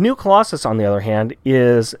 The New Colossus, on the other hand,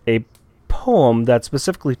 is a poem that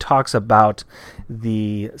specifically talks about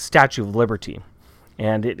the Statue of Liberty.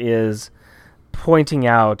 And it is pointing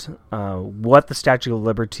out what the Statue of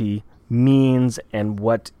Liberty means and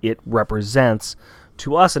what it represents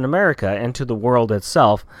to us in America and to the world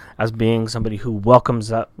itself as being somebody who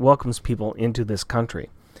welcomes people into this country.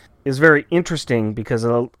 It's very interesting because,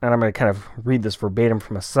 and I'm going to kind of read this verbatim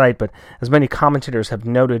from a site, but as many commentators have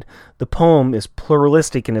noted, the poem is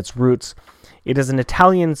pluralistic in its roots. It is an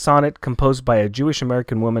Italian sonnet composed by a Jewish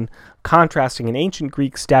American woman contrasting an ancient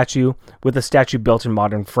Greek statue with a statue built in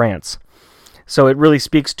modern France. So it really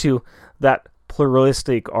speaks to that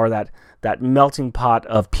pluralistic or that melting pot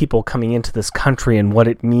of people coming into this country and what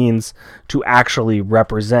it means to actually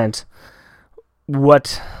represent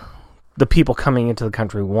what the people coming into the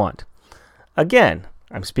country want. Again,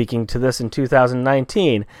 I'm speaking to this in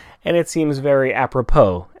 2019, and it seems very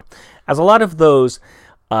apropos, as a lot of those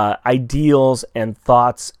ideals and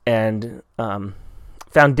thoughts and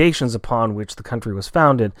foundations upon which the country was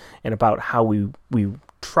founded and about how we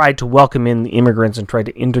tried to welcome in the immigrants and tried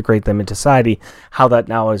to integrate them into society, how that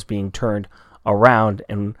now is being turned around,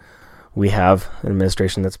 and we have an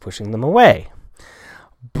administration that's pushing them away.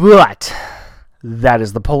 But that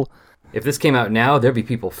is the If this came out now, there'd be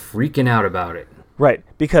people freaking out about it. Right,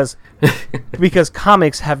 because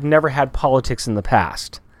comics have never had politics in the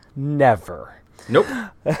past. Never. Nope.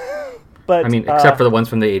 But I mean, except for the ones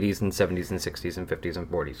from the 80s and 70s and 60s and 50s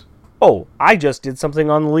and 40s. Oh, I just did something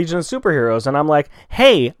on the Legion of Superheroes, and I'm like,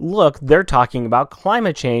 hey, look, they're talking about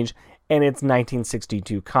climate change, and its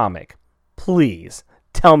 1962 comic. Please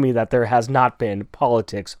tell me that there has not been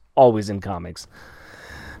politics always in comics.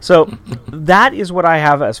 So that is what I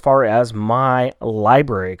have as far as my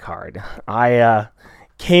library card. I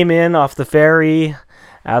came in off the ferry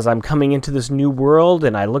as I'm coming into this new world,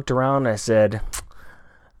 and I looked around and I said,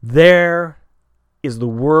 there is the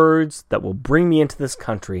words that will bring me into this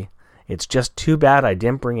country. It's just too bad I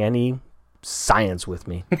didn't bring any science with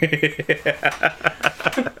me.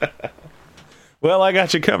 Well, I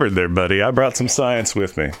got you covered there, buddy. I brought some science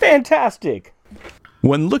with me. Fantastic.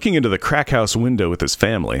 When looking into the crack house window with his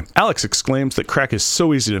family, Alex exclaims that crack is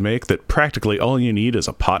so easy to make that practically all you need is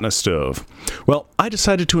a pot and a stove. Well, I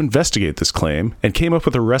decided to investigate this claim and came up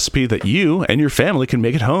with a recipe that you and your family can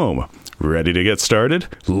make at home. Ready to get started?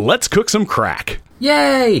 Let's cook some crack!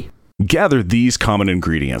 Yay! Gather these common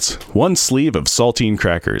ingredients: 1 sleeve of saltine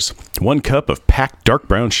crackers, 1 cup of packed dark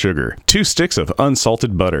brown sugar, 2 sticks of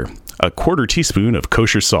unsalted butter, a 1/4 teaspoon of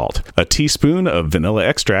kosher salt, a teaspoon of vanilla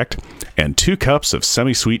extract, and 2 cups of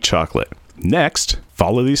semi-sweet chocolate. Next,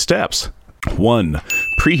 follow these steps. 1.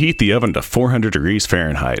 Preheat the oven to 400 degrees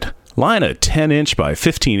Fahrenheit. Line a 10-inch by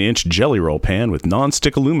 15-inch jelly roll pan with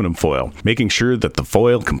non-stick aluminum foil, making sure that the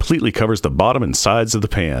foil completely covers the bottom and sides of the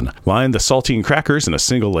pan. Line the saltine crackers in a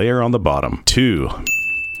single layer on the bottom. 2.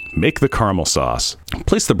 Make the caramel sauce.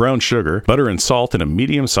 Place the brown sugar, butter, and salt in a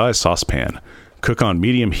medium-sized saucepan. Cook on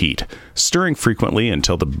medium heat, stirring frequently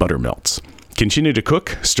until the butter melts. Continue to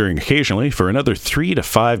cook, stirring occasionally for another 3 to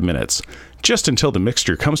 5 minutes, just until the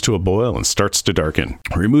mixture comes to a boil and starts to darken.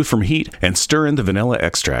 Remove from heat and stir in the vanilla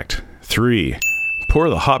extract. 3. Pour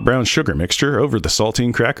the hot brown sugar mixture over the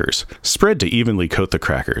saltine crackers. Spread to evenly coat the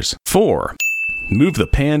crackers. 4. Move the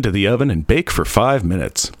pan to the oven and bake for 5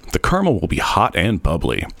 minutes. The caramel will be hot and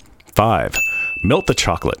bubbly. 5. Melt the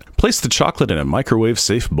chocolate. Place the chocolate in a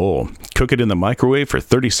microwave-safe bowl. Cook it in the microwave for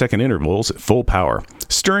 30-second intervals at full power,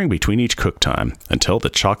 stirring between each cook time until the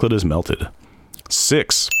chocolate is melted.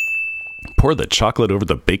 6. Pour the chocolate over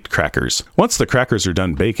the baked crackers. Once the crackers are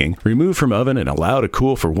done baking, remove from oven and allow to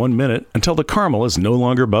cool for 1 minute until the caramel is no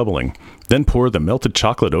longer bubbling. Then pour the melted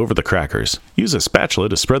chocolate over the crackers. Use a spatula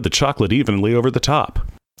to spread the chocolate evenly over the top.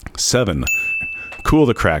 7. Cool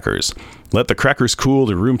the crackers. Let the crackers cool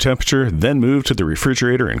to room temperature, then move to the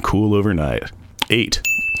refrigerator and cool overnight. 8.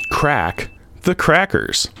 Crack the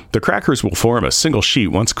crackers. The crackers will form a single sheet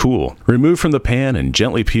once cool. Remove from the pan and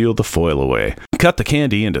gently peel the foil away. Cut the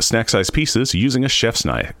candy into snack-sized pieces using a chef's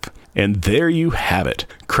knife. And there you have it.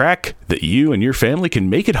 Crack that you and your family can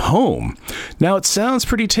make at home. Now, it sounds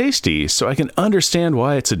pretty tasty, so I can understand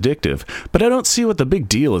why it's addictive, but I don't see what the big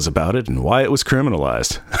deal is about it and why it was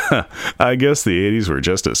criminalized. I guess the 80s were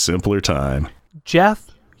just a simpler time. Jeff,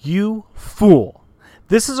 you fool.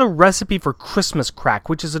 This is a recipe for Christmas crack,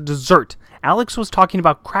 which is a dessert. Alex was talking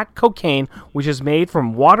about crack cocaine, which is made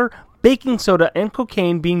from water, baking soda, and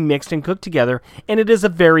cocaine being mixed and cooked together, and it is a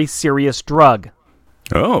very serious drug.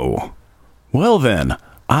 Oh, well then,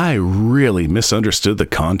 I really misunderstood the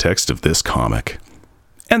context of this comic.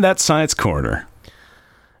 And that's Science Corner.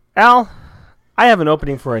 Al, I have an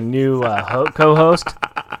opening for a new co-host.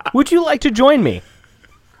 Would you like to join me?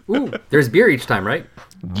 Ooh, there's beer each time, right?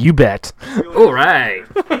 You bet. All right.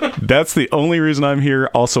 That's the only reason I'm here.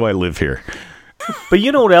 Also, I live here. But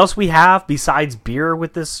you know what else we have besides beer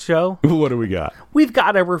with this show? What do we got? We've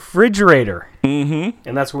got a refrigerator. Mm-hmm.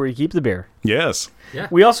 And that's where you keep the beer. Yes. Yeah.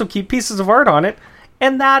 We also keep pieces of art on it.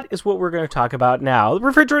 And that is what we're going to talk about now. The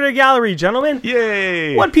refrigerator gallery, gentlemen.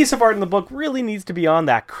 Yay! One piece of art in the book really needs to be on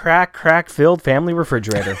that crack-filled family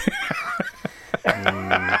refrigerator.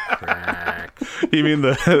 Crack. You mean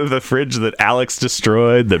the fridge that Alex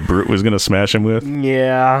destroyed that Brute was going to smash him with?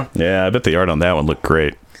 Yeah. Yeah, I bet the art on that one looked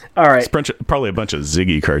great. All right. It's probably a bunch of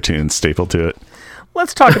Ziggy cartoons stapled to it.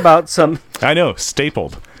 Let's talk about some... I know,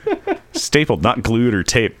 stapled. Stapled, not glued or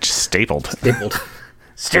taped, just stapled.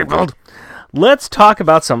 Stapled. Let's talk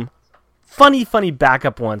about some funny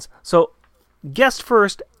backup ones. So, guest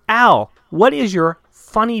first, Al, what is your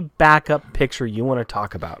funny backup picture you want to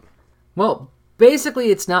talk about? Well,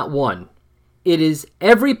 basically, it's not one. It is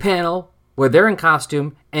every panel where they're in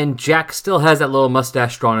costume and Jack still has that little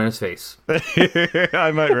mustache drawn on his face.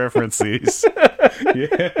 I might reference these.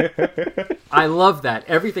 I love that.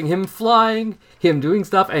 Everything, him flying, him doing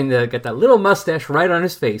stuff, and get that little mustache right on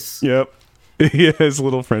his face. Yep. Yeah, his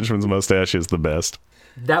little Frenchman's mustache is the best.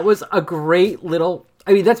 That was a great little...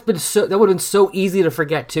 I mean, that would have been so easy to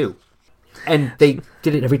forget, too. And they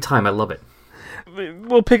did it every time. I love it.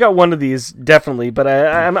 We'll pick out one of these, definitely, but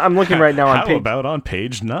I'm looking right now on How about on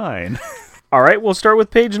page 9? All right, we'll start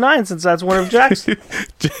with page 9, since that's one of Jack's.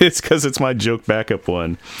 It's because it's my joke backup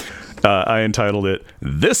one. I entitled it,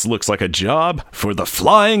 "This Looks Like a Job for the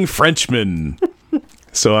Flying Frenchman."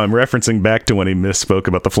 So I'm referencing back to when he misspoke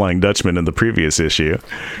about the Flying Dutchman in the previous issue.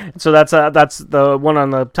 So that's the one on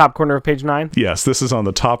the top corner of page 9? Yes, this is on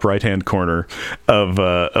the top right-hand corner of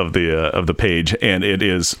the page, and it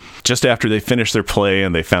is just after they finished their play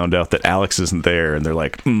and they found out that Alex isn't there, and they're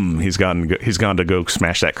like, he's gone to go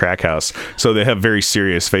smash that crack house. So they have very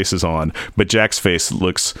serious faces on, but Jack's face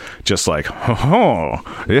looks just like, oh,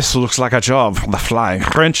 this looks like a job for the Flying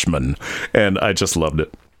Frenchman, and I just loved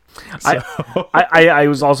it. I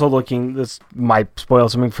was also looking, this might spoil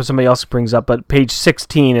something for somebody else who brings up, but page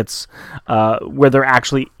 16, it's where they're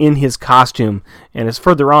actually in his costume, and it's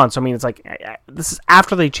further on. So, I mean, it's like, this is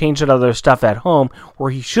after they changed out other stuff at home,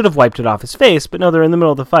 where he should have wiped it off his face, but no, they're in the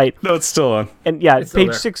middle of the fight. No, it's still on. And yeah, It's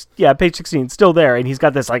page still there. page 16, it's still there, and he's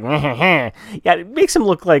got this like, yeah, it makes him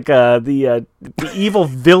look like the evil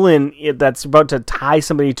villain that's about to tie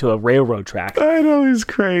somebody to a railroad track. I know, he's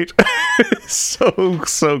great. so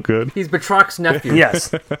good. He's Batrock's nephew.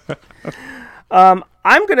 Yes. I'm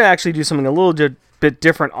going to actually do something a little bit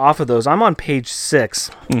different off of those. I'm on page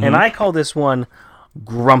 6, and I call this one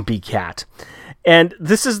Grumpy Cat. And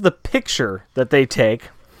this is the picture that they take.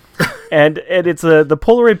 and it's the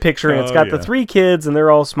Polaroid picture, and it's got the 3 kids, and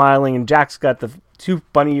they're all smiling, and Jack's got the 2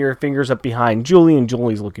 bunny ear fingers up behind Julie, and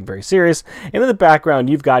Julie's looking very serious. And in the background,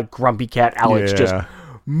 you've got Grumpy Cat Alex just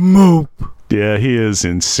mope. Yeah, he is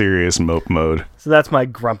in serious mope mode. So that's my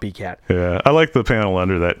Grumpy Cat. Yeah, I like the panel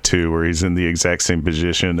under that too, where he's in the exact same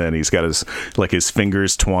position and he's got his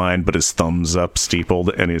fingers twined, but his thumbs up steepled,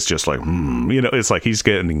 and he's just like, it's like he's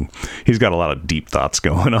got a lot of deep thoughts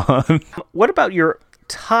going on. What about your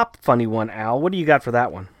top funny one, Al? What do you got for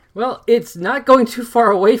that one? Well, it's not going too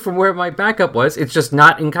far away from where my backup was. It's just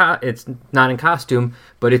not in costume,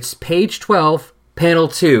 but it's page 12, panel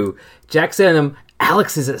 2. Jack said to them,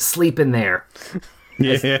 "Alex is asleep in there."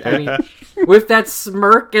 Yeah. I mean, with that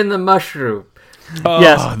smirk and the mushroom. Oh,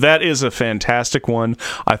 Yes. that is a fantastic one.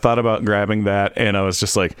 I thought about grabbing that, and I was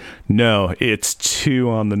just like, no, it's too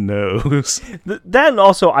on the nose. That, and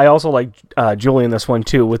also, I also like Julie in this one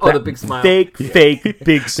too, with that the big smile. fake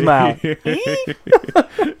big smile. They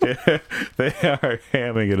are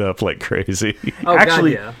hamming it up like crazy. Oh,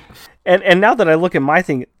 Actually, God, yeah. And now that I look at my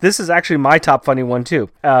thing, this is actually my top funny one too.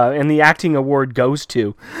 And the acting award goes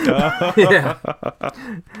to. Yeah.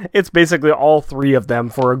 It's basically all 3 of them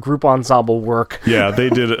for a group ensemble work. Yeah, they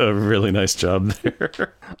did a really nice job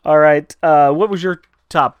there. All right, what was your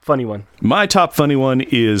top funny one? My top funny one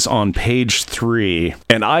is on page 3,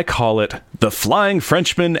 and I call it "The Flying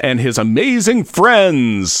Frenchman and His Amazing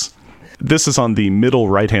Friends." This is on the middle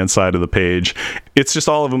right-hand side of the page. It's just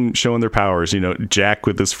all of them showing their powers. Jack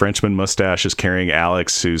with his Frenchman mustache is carrying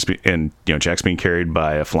Alex, Jack's being carried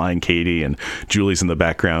by a flying Katie, and Julie's in the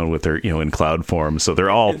background with her, in cloud form. So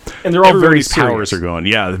they're all very everybody's serious. powers are going.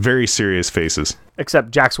 Yeah, very serious faces.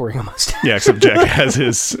 Except Jack's wearing a mustache. Yeah, except Jack has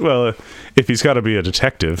his. Well, if he's got to be a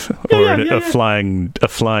detective or a flying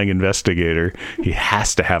investigator, he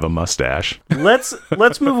has to have a mustache. Let's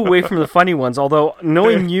move away from the funny ones. Although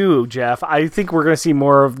knowing you, Jeff, I think we're going to see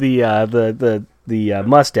more of the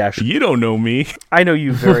mustache. You don't know me. I know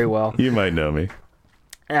you very well, You might know me.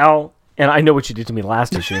 Al, and I know what you did to me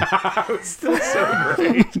last issue. I was still so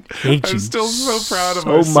great. Hate you I'm still so proud of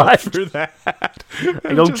so myself much. for that.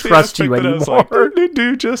 I don't trust you anymore.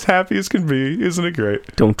 Dude, just happy as can be. Isn't it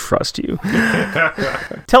great? Don't trust you.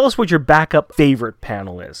 Tell us what your backup favorite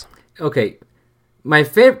panel is. Okay. My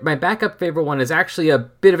backup favorite one is actually a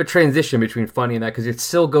bit of a transition between funny and that, because it's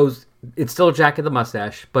still Jack and the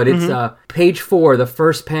mustache, but it's page 4, the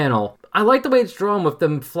first panel. I like the way it's drawn with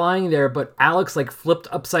them flying there, but Alex flipped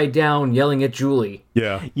upside down, yelling at Julie.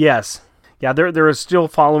 Yeah. Yes. Yeah, they're still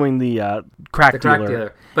following the crack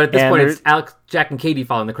dealer. But at this And point, there's- it's Alex, Jack, and Katie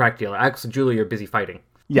following the crack dealer. Alex and Julie are busy fighting.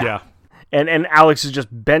 Yeah. And Alex is just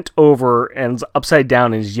bent over and upside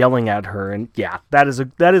down and is yelling at her. And yeah, that is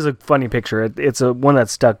a funny picture. It's a one that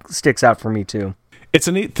sticks out for me too. It's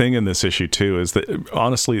a neat thing in this issue too, is that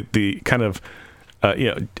honestly the kind of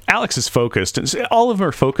Alex is focused, and all of them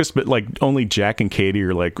are focused, but only Jack and Katie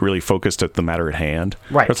are really focused at the matter at hand.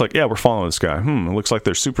 Right. It's like, yeah, we're following this guy. It looks like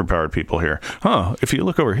there's superpowered people here. If you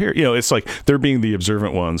look over here, it's like they're being the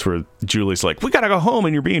observant ones, where Julie's like, we gotta go home,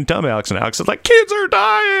 and you're being dumb, Alex. And Alex is like, kids are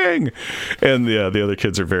dying. And the other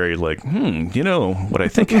kids are very like, what I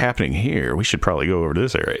think happening here, we should probably go over to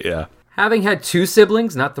this area. Yeah. Having had 2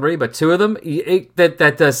 siblings, not 3, but 2 of them,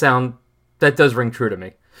 that does ring true to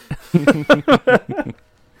me.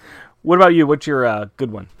 What about you? What's your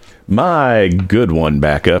good one? My good one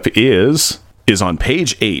backup is on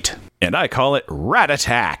page 8, and I call it Rat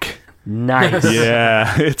Attack. Nice.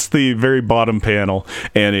 Yeah, it's the very bottom panel,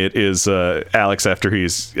 and it is Alex after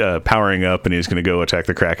he's powering up, and he's going to go attack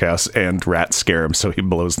the crack house, and rats scare him, so he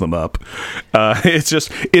blows them up. It's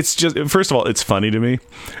just first of all, it's funny to me,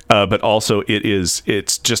 but also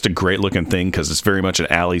it's just a great looking thing because it's very much an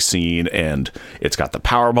alley scene, and it's got the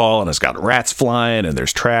Powerball, and it's got rats flying, and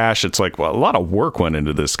there's trash. It's like, well, a lot of work went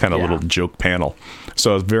into this kind of little joke panel, so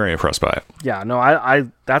I was very impressed by it. Yeah, no, I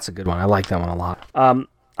that's a good one. I like that one a lot.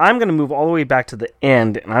 I'm going to move all the way back to the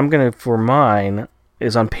end, and I'm going to, for mine,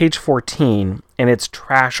 is on page 14, and it's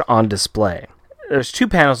trash on display. There's 2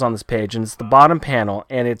 panels on this page, and it's the bottom panel,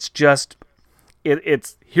 and it's just,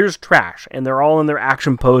 it's here's trash, and they're all in their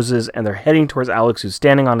action poses, and they're heading towards Alex, who's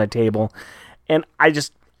standing on a table, and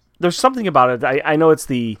there's something about it. I know it's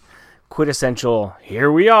the quintessential,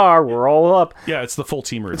 here we are, we're all up. Yeah, it's the full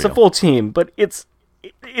team reveal. It's a full team, but it's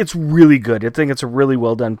really good. I think it's a really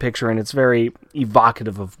well done picture, and it's very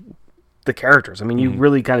evocative of the characters. I mean, you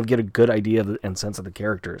really kind of get a good idea and sense of the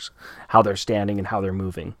characters, how they're standing and how they're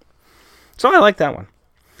moving. So I like that one.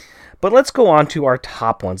 But let's go on to our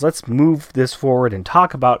top ones. Let's move this forward and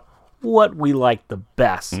talk about what we like the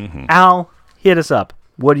best. Al, hit us up.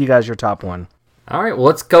 What do you guys your top one? All right, well,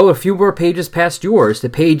 let's go a few more pages past yours to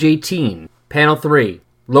page 18, panel 3.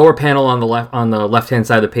 Lower panel on the left-hand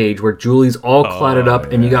side of the page where Julie's all clouded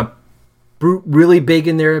up, and you got Brute really big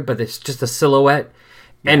in there, but it's just a silhouette,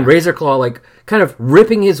 and Razorclaw like kind of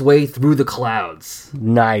ripping his way through the clouds.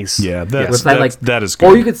 Nice. Yeah, that is good.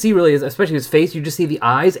 All you could see really is, especially his face, you just see the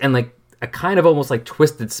eyes and like a kind of almost like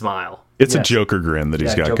twisted smile. It's a Joker grin that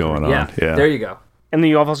he's got going on. Yeah, there you go. And then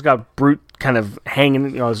you also got Brute kind of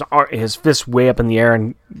hanging, his fists way up in the air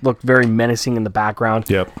and looked very menacing in the background.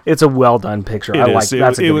 Yep. It's a well done picture. I like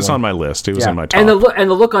that. It was on my list. It was in my top. And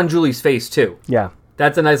the look on Julie's face too. Yeah.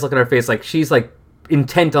 That's a nice look on her face. Like she's like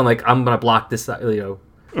intent on like, I'm gonna block this,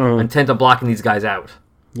 intent on blocking these guys out.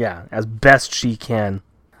 Yeah, as best she can.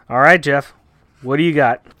 All right, Jeff, what do you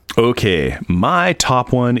got? Okay, my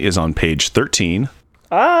top one is on page 13.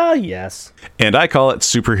 Ah, yes. And I call it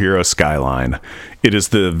Superhero Skyline. It is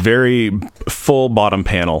the very full bottom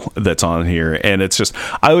panel that's on here. And it's just,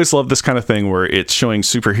 I always love this kind of thing where it's showing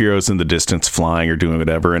superheroes in the distance flying or doing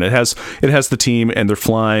whatever. And it has the team and they're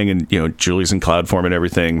flying and, Julie's in cloud form and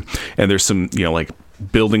everything. And there's some, like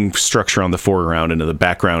building structure on the foreground. And in the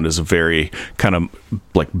background is a very kind of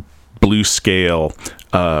like blue scale,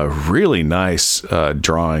 really nice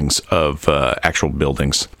drawings of actual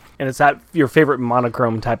buildings. And it's that your favorite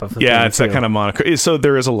monochrome type of thing. Yeah, it's that kind of monochrome. So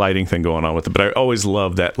there is a lighting thing going on with it, but I always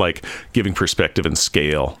love that, like, giving perspective and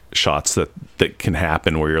scale shots that can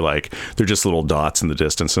happen where you're like, they're just little dots in the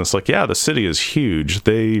distance. And it's like, yeah, the city is huge.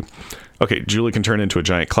 Julie can turn into a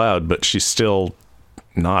giant cloud, but she's still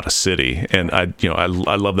not a city. And I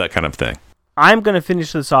love that kind of thing. I'm going to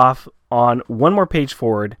finish this off on one more page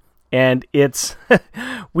forward. And it's,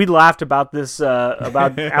 we laughed about this,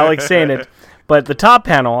 about Alex saying it. But the top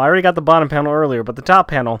panel, I already got the bottom panel earlier, but the top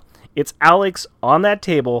panel, it's Alex on that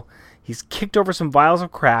table. He's kicked over some vials of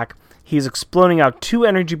crack. He's exploding out 2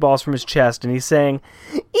 energy balls from his chest, and he's saying,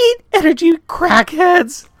 "Eat energy,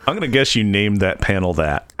 crackheads!" I'm going to guess you named that panel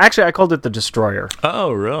that. Actually, I called it the Destroyer.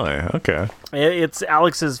 Oh, really? Okay. It's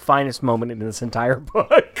Alex's finest moment in this entire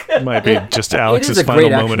book. It might be just Alex's final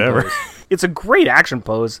moment ever. It's a great action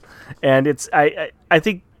pose, and it's I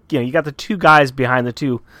think you got the 2 guys behind the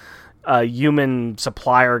 2 human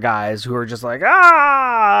supplier guys who are just like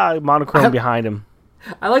monochrome behind him.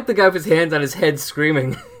 I like the guy with his hands on his head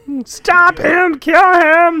screaming, "Stop him! Kill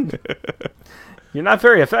him!" You're not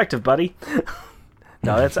very effective, buddy.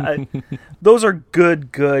 No, that's those are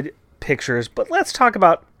good pictures. But let's talk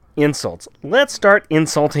about insults. Let's start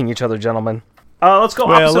insulting each other, gentlemen. Let's go.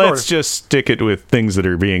 Well, let's just stick it with things that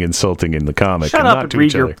are being insulting in the comic. Shut and up not and to read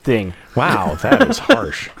each your other. thing. Wow, that is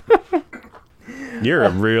harsh. You're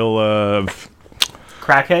a real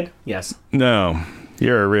crackhead. Yes. No,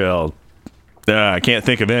 you're a real. I can't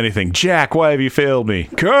think of anything. Jack, why have you failed me?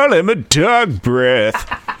 Call him a dog breath.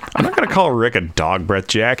 I'm not going to call Rick a dog breath,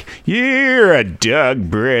 Jack. You're a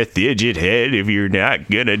dog breath idiot head if you're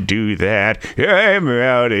not going to do that. I'm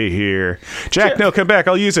out of here. Jack, no, come back.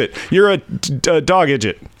 I'll use it. You're a dog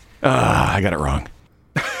idiot. I got it wrong.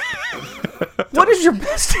 What is your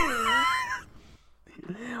best...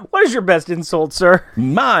 What is your best insult, sir?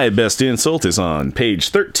 My best insult is on page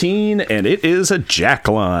 13, and it is a Jack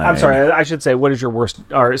line. I'm sorry, I should say, what is your worst,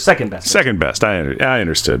 or second best? Second best. I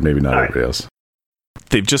understood. Maybe not All everybody else.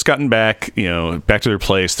 they've just gotten back, back to their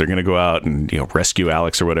place. They're going to go out and, rescue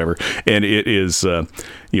Alex or whatever. And it is,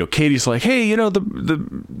 Katie's like, hey,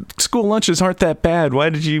 the school lunches aren't that bad. Why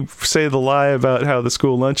did you say the lie about how the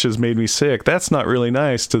school lunches made me sick? That's not really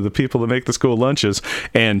nice to the people that make the school lunches.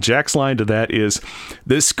 And Jack's line to that is,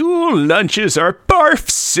 the school lunches are barf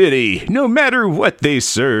city, no matter what they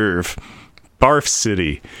serve. Barf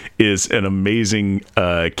City is an amazing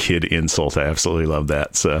kid insult. I absolutely love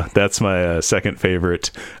that. So that's my second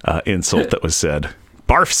favorite insult that was said.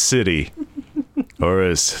 Barf City. Or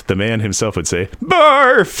as the man himself would say,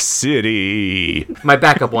 Barf City. My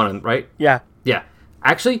backup one, right? Yeah. Yeah.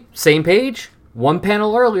 Actually, same page, one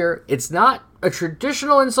panel earlier. It's not a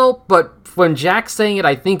traditional insult, but when Jack's saying it,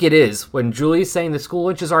 I think it is. When Julie's saying the school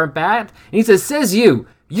lunches aren't bad, and he says you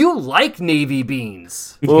like navy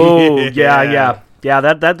beans. Oh, yeah.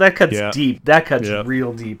 That cuts deep. That cuts Yeah.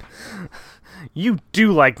 real deep. You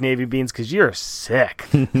do like navy beans because you're sick.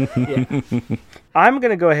 Yeah. I'm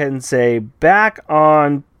going to go ahead and say back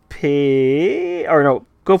on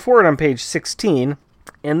go forward on page 16,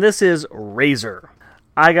 and this is Razor.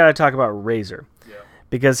 I got to talk about Razor. Yeah.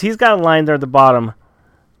 Because he's got a line there at the bottom.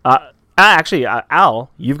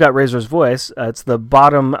 Al, you've got Razor's voice. It's the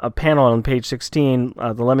bottom panel on page 16,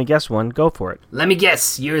 the Let Me Guess one. Go for it. Let me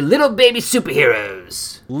guess, you're little baby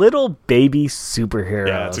superheroes. Little baby superheroes.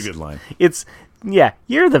 Yeah, that's a good line.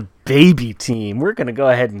 You're the baby team. We're going to go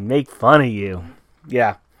ahead and make fun of you.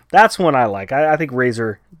 Yeah, that's one I like. I think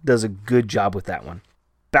Razor does a good job with that one.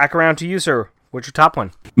 Back around to you, sir. What's your top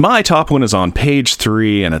one? My top one is on page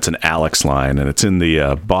 3, and it's an Alex line, and it's in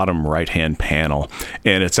the bottom right-hand panel.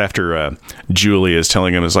 And it's after Julie is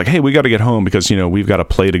telling him, it's like, hey, we got to get home because, we've got a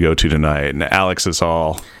play to go to tonight. And Alex is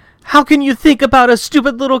all, how can you think about a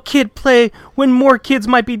stupid little kid play when more kids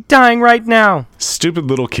might be dying right now? stupid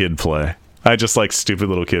little kid play. I just like stupid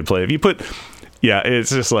little kid play. If you put... Yeah, it's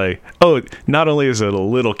just like, oh, not only is it a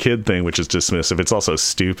little kid thing, which is dismissive, it's also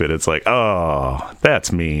stupid. It's like, oh,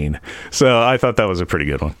 that's mean. So I thought that was a pretty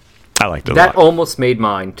good one. I liked it a lot. That almost made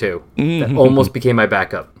mine, too. That almost became my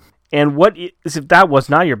backup. And if that was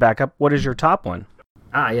not your backup, what is your top one?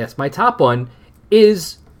 Ah, yes, my top one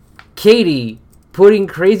is Katie putting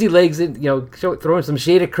Crazy Legs in, throwing some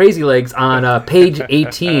shade at Crazy Legs on page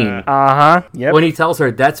 18. Uh-huh, yep. When he tells her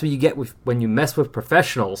that's what you get when you mess with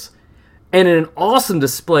professionals. And in an awesome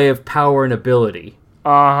display of power and ability.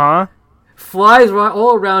 Uh-huh. Flies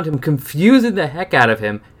all around him, confusing the heck out of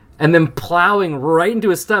him, and then plowing right into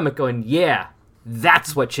his stomach, going, yeah,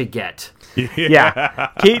 that's what you get.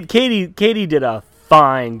 Yeah. Katie did a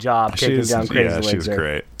fine job taking down Crazy Legs. Yeah, she's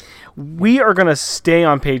great. We are going to stay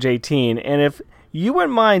on page 18, and if you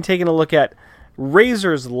wouldn't mind taking a look at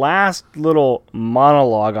Razor's last little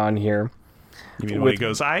monologue on here. You mean when he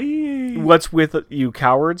goes, What's with you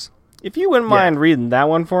cowards? If you wouldn't mind reading that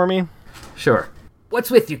one for me. Sure. What's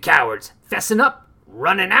with you cowards? Fessing up?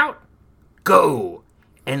 Running out? Go!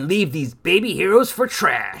 And leave these baby heroes for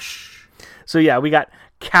trash. So yeah, we got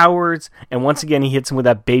cowards, and once again he hits him with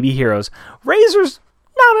that baby heroes. Razor's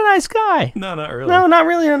not a nice guy. No, not really. No, not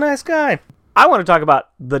really a nice guy. I want to talk about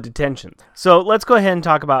the detention. So let's go ahead and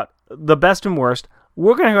talk about the best and worst.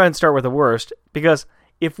 We're going to go ahead and start with the worst, because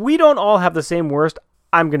if we don't all have the same worst,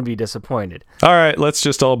 I'm going to be disappointed. All right, let's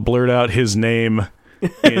just all blurt out his name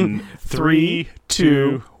in 3,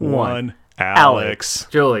 2, 1. Alex.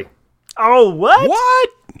 Julie. Oh, what? What?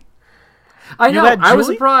 I know. I was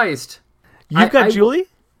surprised. You've got Julie?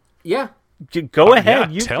 Yeah. Go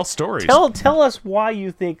ahead. Yeah, tell stories. Tell us why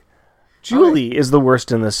you think Julie is the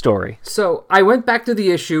worst in this story. So I went back to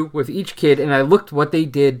the issue with each kid, and I looked what they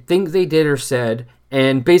did, things they did or said,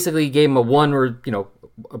 and basically gave them a 1 or,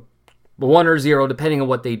 a 1 or 0, depending on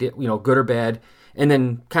what they did, good or bad, and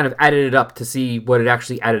then kind of added it up to see what it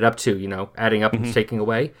actually added up to, adding up and taking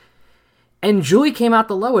away. And Julie came out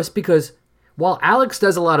the lowest because while Alex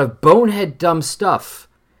does a lot of bonehead dumb stuff,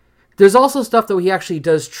 there's also stuff that he actually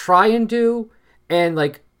does try and do, and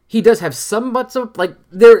he does have some butts of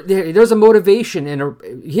there's a motivation, and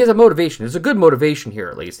he has a motivation. There's a good motivation here,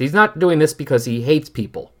 at least. He's not doing this because he hates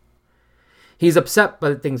people. He's upset by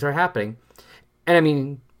the things that are happening,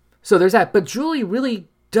 and so there's that. But Julie really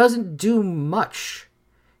doesn't do much,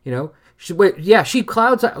 She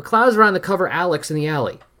clouds around to cover Alex in the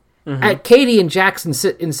alley at Katie and Jack's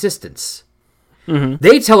insistence. Mm-hmm.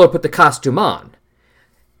 They tell her to put the costume on.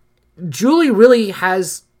 Julie really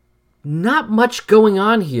has not much going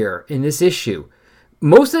on here in this issue.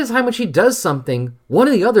 Most of the time when she does something, one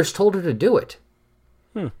of the others told her to do it.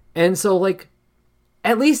 And so,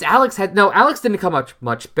 at least Alex didn't come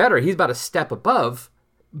much better. He's about a step above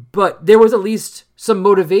but there was at least some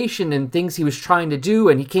motivation in things he was trying to do,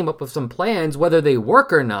 and he came up with some plans, whether they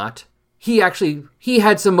work or not. He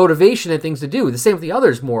had some motivation and things to do. The same with the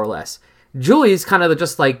others, more or less. Julie's kind of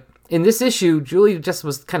just like, in this issue, Julie just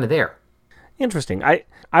was kind of there. Interesting. I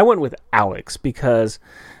went with Alex because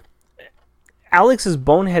Alex's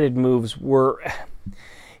boneheaded moves were...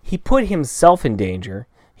 He put himself in danger.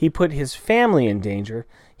 He put his family in danger.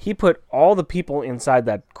 He put all the people inside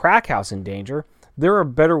that crack house in danger. There are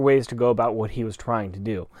better ways to go about what he was trying to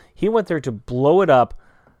do. He went there to blow it up.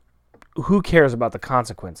 Who cares about the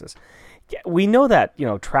consequences? We know that,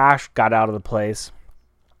 Trash got out of the place.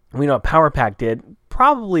 We know what Power Pack did.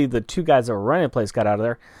 Probably the two guys that were running the place got out of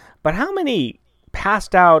there. But how many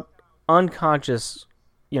passed out, unconscious,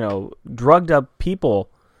 drugged up people,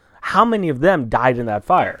 how many of them died in that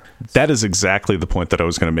fire? That is exactly the point that I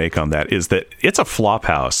was going to make on that, is that it's a flop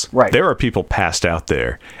house. Right. There are people passed out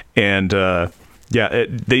there. And,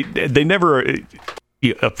 they never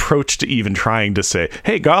approached even trying to say,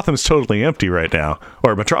 hey, Gotham's totally empty right now,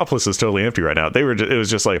 or Metropolis is totally empty right now. It was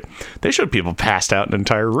just like, they showed people passed out in an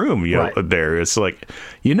entire room there. It's like,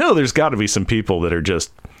 there's got to be some people that are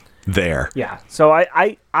just there. Yeah. So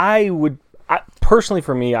I would personally,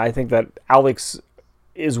 for me, I think that Alex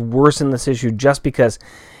is worse in this issue just because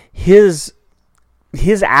his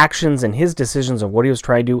actions and his decisions of what he was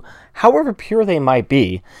trying to do, however pure they might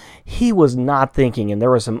be, he was not thinking, and there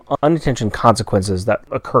were some unintentional consequences that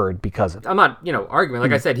occurred because of it. I'm not, arguing.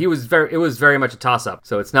 Like I said, it was very much a toss-up.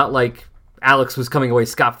 So it's not like Alex was coming away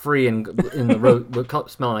scot-free and in the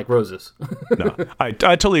smelling like roses. No, I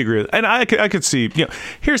totally agree. And I could see,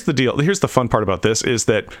 here's the deal. Here's the fun part about this is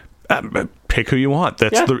that pick who you want.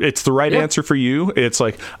 It's the right answer for you. It's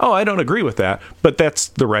like, oh, I don't agree with that, but that's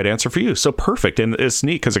the right answer for you. So perfect. And it's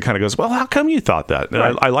neat because it kind of goes, well, how come you thought that?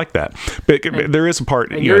 Right. I like that. But there is a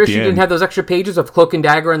part. And your issue didn't have those extra pages of Cloak and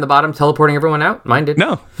Dagger in the bottom teleporting everyone out? Mine did.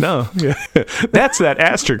 No. Yeah. That's that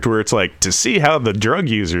asterisk where it's like, to see how the drug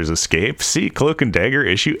users escape, see Cloak and Dagger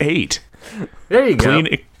issue 8. There you go.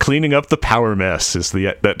 Cleaning up the power mess is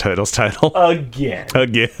that title's title. Again.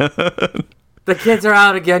 The kids are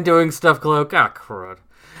out again doing stuff, Cloak. Ah, crud.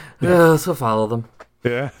 So follow them.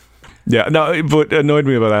 Yeah. No, what annoyed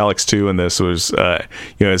me about Alex, too, in this was,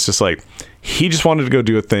 it's just like, he just wanted to go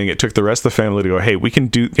do a thing. It took the rest of the family to go, hey, we can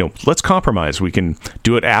do, let's compromise. We can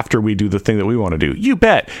do it after we do the thing that we want to do. You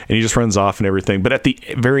bet. And he just runs off and everything. But at the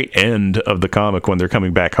very end of the comic, when they're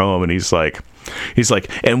coming back home, and he's like,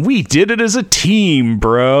 and we did it as a team,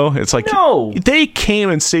 bro. It's like, no, they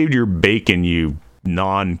came and saved your bacon, you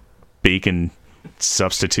non-bacon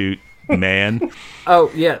substitute man.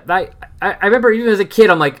 Oh, yeah. I remember even as a kid,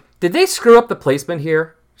 I'm like, did they screw up the placement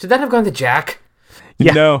here? Should that have gone to Jack?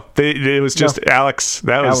 Yeah. No, it was just Alex.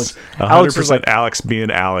 That was 100% Alex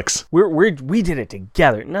being Alex. We did it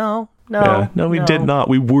together. No, we did not.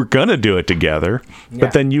 We were gonna do it together,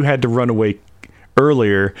 but then you had to run away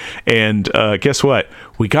earlier, and guess what?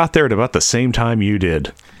 We got there at about the same time you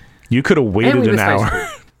did. You could have waited an hour.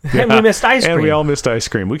 And we missed ice cream. And we all missed ice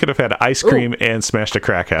cream. We could have had ice cream and smashed a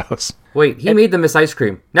crack house. Wait, he made them miss ice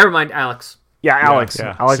cream. Never mind, Alex. Yeah, Alex.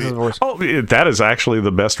 Yeah. Alex is the worst. Oh, that is actually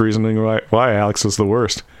the best reasoning why Alex is the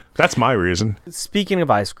worst. That's my reason. Speaking of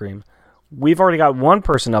ice cream, we've already got one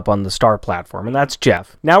person up on the Star platform, and that's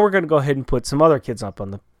Jeff. Now we're going to go ahead and put some other kids up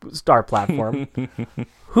on the Star platform.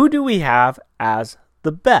 Who do we have as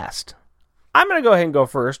the best? I'm going to go ahead and go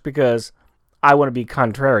first because I want to be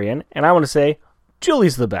contrarian, and I want to say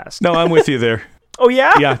Julie's the best. No, I'm with you there. Oh,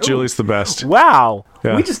 yeah? Yeah, Julie's the best. Wow.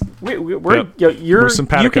 Yeah. We're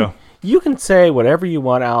simpatico. You can say whatever you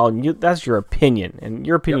want, Al, and that's your opinion. And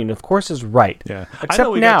your opinion, of course, is right. Yeah.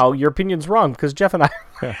 Except now, your opinion's wrong, because Jeff and I...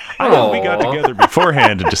 I know we got together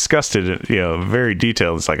beforehand and discussed it, very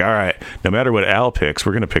detailed. It's like, all right, no matter what Al picks,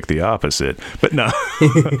 we're going to pick the opposite. But no.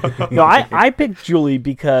 No, I picked Julie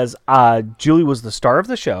because Julie was the star of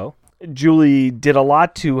the show. Julie did a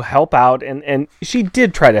lot to help out, and she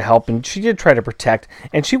did try to help, and she did try to protect,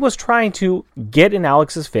 and she was trying to get in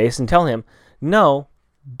Alex's face and tell him, no,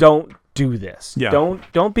 don't do this. Yeah.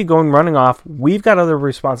 Don't be running off. We've got other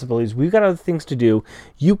responsibilities. We've got other things to do.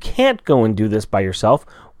 You can't go and do this by yourself.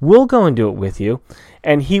 We'll go and do it with you.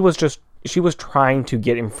 And she was trying to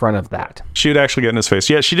get in front of that. She would actually get in his face.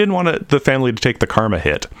 Yeah, she didn't want the family to take the karma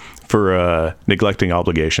hit for neglecting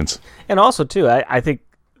obligations. And also, too, I think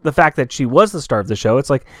the fact that she was the star of the show, it's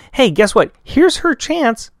like, hey, guess what? Here's her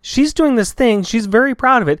chance. She's doing this thing. She's very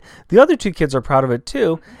proud of it. The other two kids are proud of it,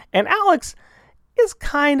 too. And Alex is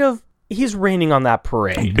he's raining on that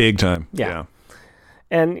parade. Big time. Yeah.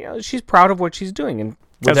 And she's proud of what she's doing. And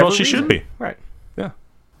as well she should be. Right. Yeah.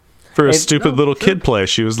 For a And- stupid little kid play.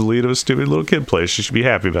 She was the lead of a stupid little kid play. She should be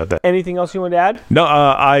happy about that. Anything else you want to add? No,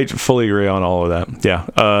 I fully agree on all of that.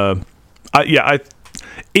 Yeah.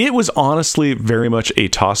 It was honestly very much a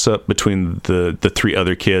toss-up between the three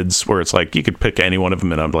other kids, where it's like you could pick any one of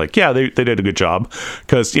them, and I'm like, yeah, they did a good job,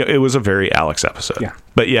 because it was a very Alex episode. Yeah.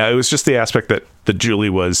 But yeah, it was just the aspect that Julie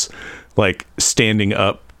was like standing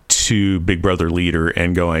up to Big Brother leader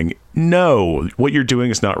and going, no, what you're doing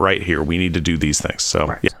is not right here. We need to do these things.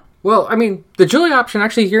 So yeah. Well, I mean, the Julie option,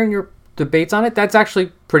 actually hearing your debates on it, that's actually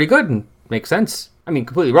pretty good and makes sense. I mean,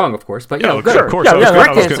 completely wrong, of course, but Yeah, good. of course. Yeah, I was yeah, gonna- correct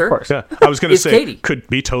I was gonna- answer. Of course. Yeah, I was going to It's say Katie. could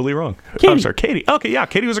be totally wrong. Katie. I'm sorry, Katie. Okay, yeah,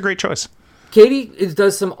 Katie was a great choice. Katie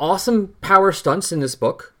does some awesome power stunts in this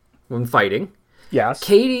book when fighting. Yes.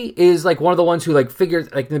 Katie is like one of the ones who like figures,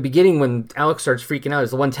 like in the beginning when Alex starts freaking out,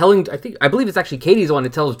 is the one telling. I believe it's actually Katie's the one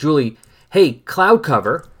that tells Julie, "Hey, cloud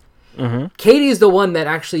cover." Mm-hmm. Katie is the one that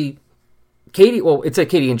actually. Well, it's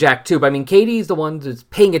Katie and Jack too, but I mean, Katie's the one that's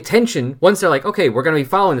paying attention. Once they're like, "Okay, we're going to be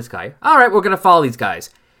following this guy. All right, we're going to follow these guys."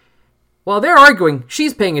 While they're arguing,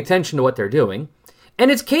 she's paying attention to what they're doing.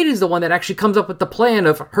 And it's Katie's the one that actually comes up with the plan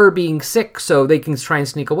of her being sick so they can try and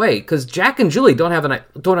sneak away. Because Jack and Julie don't have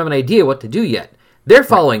an idea what to do yet. They're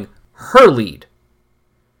following her lead.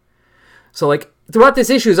 So like throughout this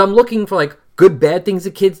issues, I'm looking for like good, bad things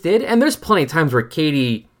the kids did. And there's plenty of times where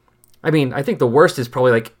Katie, I mean, I think the worst is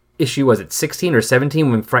probably like issue, was it 16 or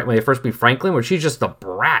 17 when they first meet Franklin, where she's just a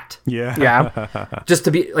brat. Yeah. Yeah. Just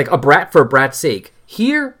to be like a brat for a brat's sake.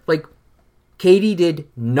 Here, like, Katie did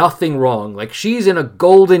nothing wrong. Like, she's in a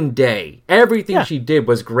golden day. Everything she did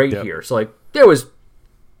was great here. So, like,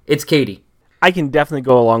 it's Katie. I can definitely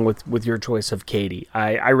go along with your choice of Katie.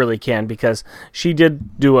 I really can, because she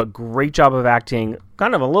did do a great job of acting,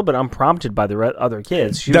 kind of a little bit unprompted by the other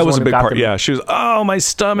kids. She That was was the a one who big got part. them- Yeah, she was. Oh, my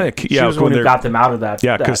stomach. She Yeah, was the one who got them out of that.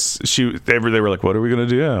 Yeah, that- because they were like, "What are we gonna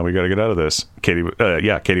do? Yeah, we got to get out of this." Katie,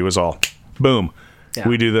 Katie was all, "Boom, Yeah.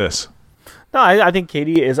 we do this." No, I think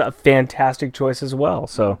Katie is a fantastic choice as well.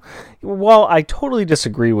 So, while I totally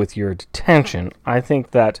disagree with your detention, I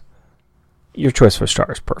think that your choice for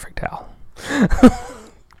star is perfect, Hal.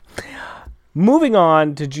 Moving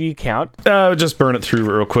on to G count. Just burn it through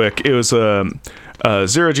real quick. It was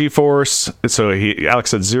 0 G-force. So Alex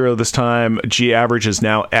said 0 this time. G average is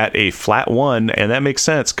now at a flat 1, and that makes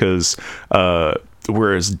sense because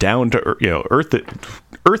whereas down to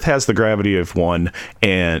Earth has the gravity of 1,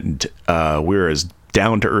 and we're as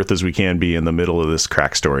down to Earth as we can be in the middle of this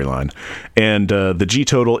crack storyline. And the G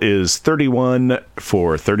total is 31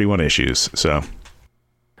 for 31 issues. So,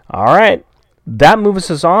 All right. That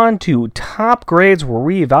moves us on to top grades, where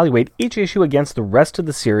we evaluate each issue against the rest of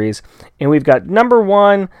the series. And we've got number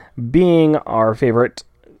 1 being our favorite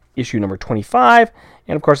issue, number 25.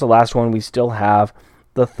 And of course, the last one, we still have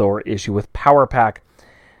the Thor issue with Power Pack.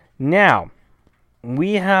 Now,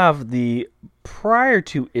 we have the prior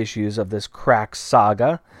 2 issues of this crack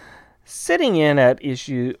saga sitting in at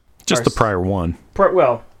issue... just the prior one.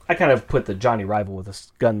 Well, I kind of put the Johnny Rival with a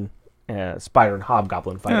gun... Spider and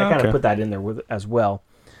Hobgoblin fight. I kind of put that in there as well.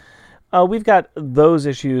 We've got those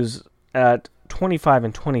issues at 25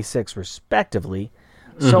 and 26 respectively.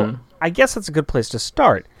 So I guess that's a good place to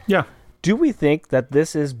start. Yeah. Do we think that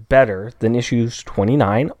this is better than issues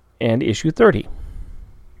 29 and issue 30?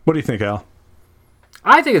 What do you think, Al?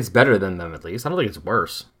 I think it's better than them, at least. I don't think it's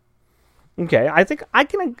worse. Okay, I think I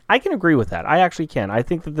can agree with that. I actually can. I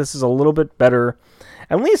think that this is a little bit better,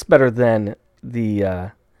 at least better than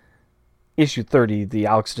the issue 30, the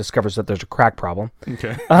Alex discovers that there's a crack problem.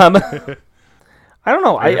 Okay. I don't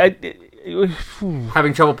know.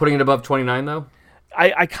 Having trouble putting it above 29, though?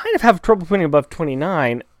 I kind of have trouble putting it above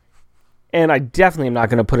 29, and I definitely am not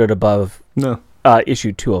going to put it above No.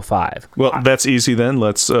 issue 205. Well, that's easy then.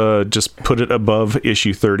 Let's just put it above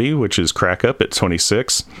issue 30, which is Crack Up at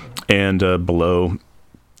 26, and below,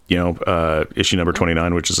 issue number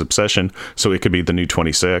 29, which is Obsession. So it could be the new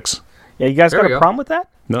 26. Yeah, you guys There got we a go. problem with that?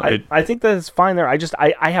 No, I think that it's fine there.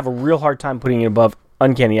 I have a real hard time putting it above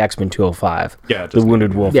Uncanny X-Men 205. Yeah, it The doesn't-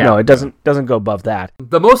 Wounded Wolf. Yeah. No, it doesn't go above that.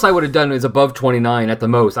 The most I would have done is above 29 at the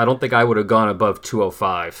most. I don't think I would have gone above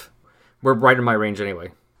 205. We're right in my range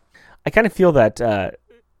anyway. I kind of feel that the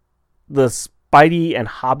Spidey and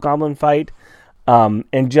Hobgoblin fight,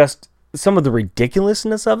 and just some of the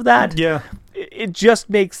ridiculousness of that, Yeah, it just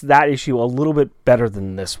makes that issue a little bit better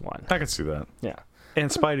than this one. I can see that. Yeah. And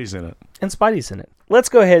Spidey's in it. And Spidey's in it. Let's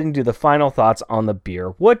go ahead and do the final thoughts on the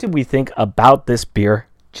beer. What did we think about this beer?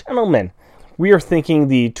 Gentlemen, we are thinking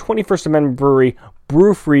the 21st Amendment Brewery,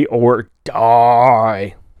 brew free or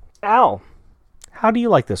die. Al, how do you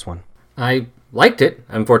like this one? I liked it.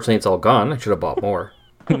 Unfortunately, it's all gone. I should have bought more.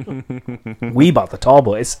 We bought the tall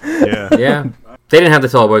boys. Yeah. Yeah. They didn't have the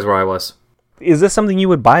tall boys where I was. Is this something you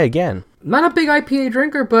would buy again? Not a big IPA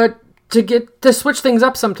drinker, but to switch things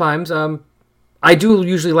up sometimes. I do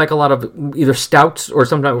usually like a lot of either stouts or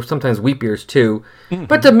sometimes wheat beers too.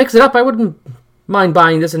 But to mix it up, I wouldn't mind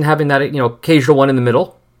buying this and having that occasional one in the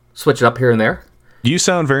middle. Switch it up here and there. You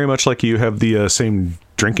sound very much like you have the same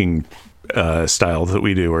drinking style that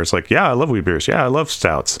we do, where it's like, yeah, I love wheat beers. Yeah, I love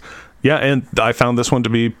stouts. Yeah, and I found this one to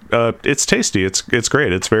be, it's tasty. It's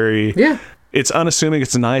great. It's very, it's unassuming.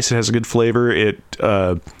 It's nice. It has a good flavor. It's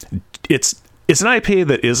an IPA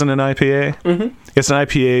that isn't an IPA. Mm-hmm. It's an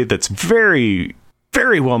IPA that's very,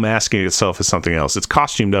 very well masking itself as something else. It's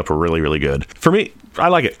costumed up really, really good. For me, I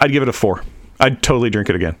like it. I'd give it a 4. I'd totally drink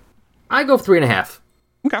it again. I go 3.5.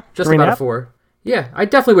 Okay. Just 3.5? about a 4. Yeah, I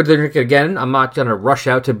definitely would drink it again. I'm not going to rush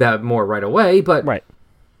out to buy more right away, but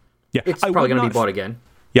Yeah, it's probably going to be bought again.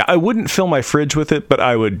 Yeah, I wouldn't fill my fridge with it, but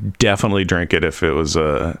I would definitely drink it if it was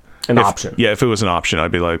an option. Yeah, if it was an option,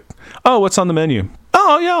 I'd be like, oh, what's on the menu?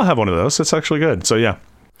 Oh, yeah, I'll have one of those. It's actually good. So, yeah.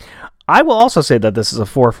 I will also say that this is a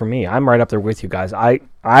 4 for me. I'm right up there with you guys.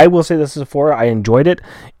 I will say this is a 4. I enjoyed it.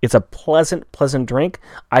 It's a pleasant drink.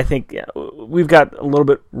 I think we've got a little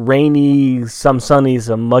bit rainy, some sunny,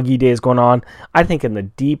 some muggy days going on. I think in the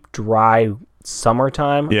deep, dry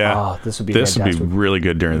summertime, this would be fantastic. This would be really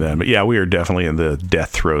good during then. But yeah, we are definitely in the death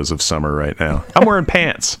throes of summer right now. I'm wearing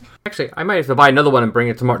pants. Actually, I might have to buy another one and drink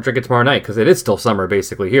it tomorrow night, because it is still summer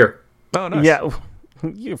basically here. Oh, nice. Yeah.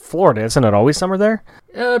 Florida, isn't it always summer there?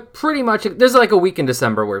 Pretty much. There's like a week in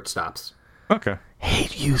December where it stops. Okay.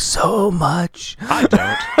 Hate you so much. I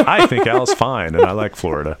don't. I think Al's fine, and I like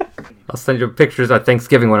Florida. I'll send you pictures at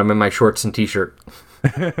Thanksgiving when I'm in my shorts and t-shirt.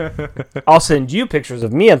 I'll send you pictures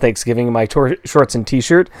of me on Thanksgiving in my shorts and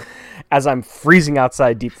t-shirt as I'm freezing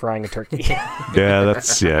outside deep frying a turkey. Yeah,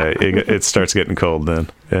 it starts getting cold then.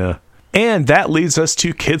 Yeah. And that leads us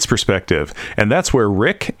to Kids' Perspective, and that's where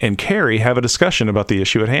Rick and Carrie have a discussion about the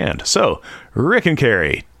issue at hand. So, Rick and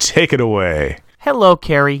Carrie, take it away. Hello,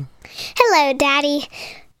 Carrie. Hello, Daddy.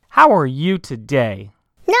 How are you today?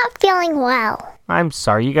 Not feeling well. I'm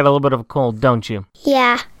sorry, you got a little bit of a cold, don't you?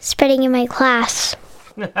 Yeah, spreading in my class.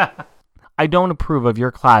 I don't approve of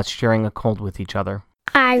your class sharing a cold with each other.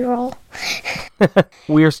 Eye roll.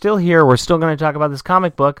 We are still here. We're still going to talk about this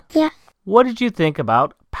comic book. Yeah. What did you think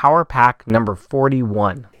about Power Pack number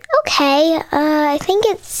 41? Okay, I think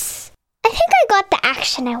I got the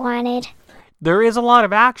action I wanted. There is a lot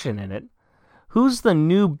of action in it. Who's the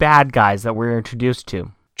new bad guys that we're introduced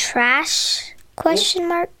to? Trash? Question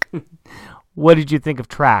mark. What did you think of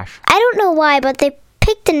Trash? I don't know why, but they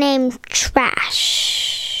picked the name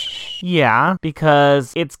Trash. Yeah,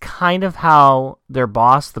 because it's kind of how their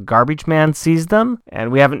boss, the Garbage Man, sees them,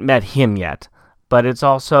 and we haven't met him yet. But it's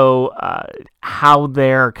also how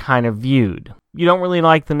they're kind of viewed. You don't really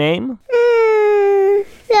like the name?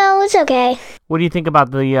 No, it's okay. What do you think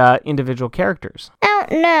about the individual characters? I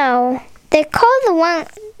don't know. They call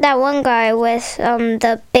that one guy with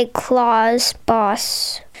the big claws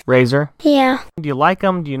boss. Razor? Yeah. Do you like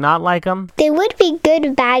them? Do you not like them? They would be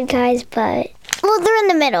good bad guys, but... Well, they're in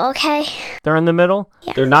the middle, okay? They're in the middle?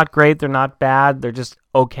 Yeah. They're not great, they're not bad, they're just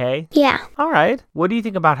okay? Yeah. All right. What do you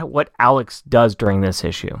think about what Alex does during this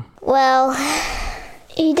issue? Well,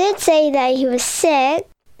 he did say that he was sick,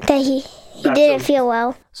 that he didn't feel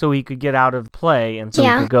well. So he could get out of play and so he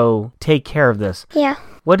Yeah. could go take care of this. Yeah.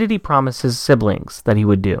 What did he promise his siblings that he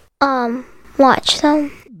would do? Watch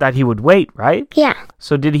them. That he would wait, right? Yeah.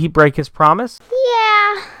 So did he break his promise?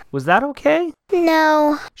 Yeah. Was that okay?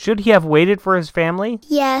 No. Should he have waited for his family?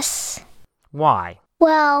 Yes. Why?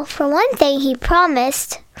 Well, for one thing, he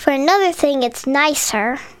promised. For another thing, it's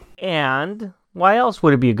nicer. And why else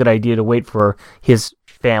would it be a good idea to wait for his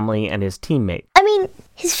family and his teammate? I mean,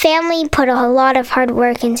 his family put a lot of hard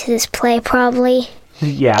work into this play, probably.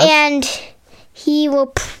 Yes. And he will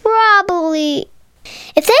probably...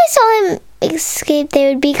 If they saw him escape, they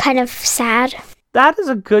would be kind of sad. That is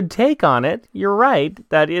a good take on it. You're right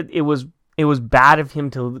that it was bad of him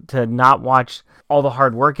to not watch all the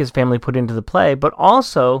hard work his family put into the play, but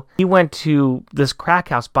also he went to this crack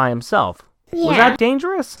house by himself. Yeah. Was that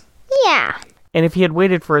dangerous? Yeah. And if he had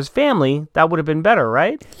waited for his family, that would have been better,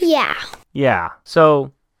 right? Yeah. Yeah.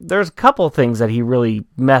 So there's a couple things that he really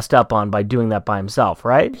messed up on by doing that by himself,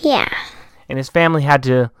 right? Yeah. And his family had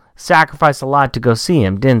to sacrifice a lot to go see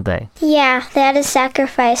him, didn't they? Yeah, they had to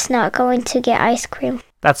sacrifice not going to get ice cream.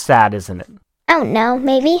 That's sad, isn't it? I don't know,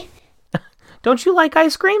 maybe. Don't you like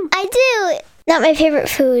ice cream? I do. Not my favorite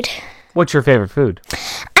food. What's your favorite food?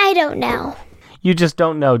 I don't know. You just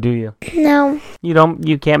don't know, do you? No.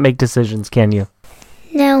 You can't make decisions, can you?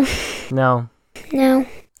 No. No. No.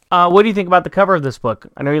 What do you think about the cover of this book?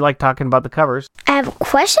 I know you like talking about the covers. I have a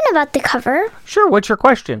question about the cover. Sure, what's your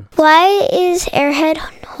question? Why is Airhead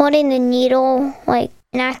holding the needle, like,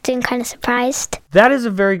 and acting kind of surprised? That is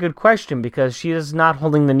a very good question because she is not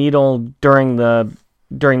holding the needle during the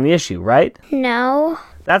issue, right? No.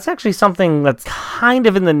 That's actually something that's kind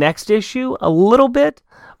of in the next issue a little bit,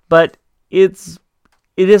 but it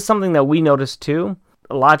is something that we noticed too.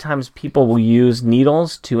 A lot of times people will use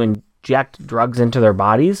needles to inject drugs into their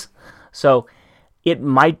bodies. So it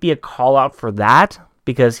might be a call out for that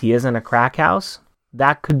because he is in a crack house.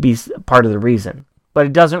 That could be part of the reason, but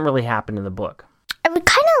it doesn't really happen in the book. I would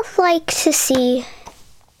kind of like to see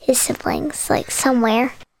his siblings, like,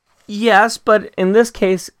 somewhere. Yes, but in this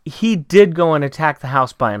case, he did go and attack the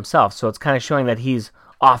house by himself, so it's kind of showing that he's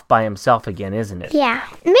off by himself again, isn't it? Yeah.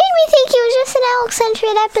 Made me think it was just an Alex Century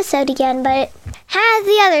episode again, but it has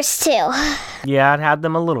the others too. Yeah, it had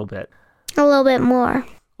them a little bit. A little bit more.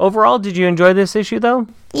 Overall, did you enjoy this issue, though?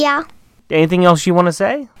 Yeah. Anything else you want to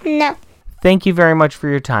say? No. Thank you very much for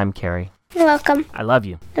your time, Carrie. You're welcome. I love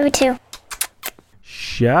you. Love you too.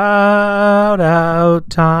 Shout out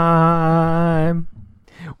time.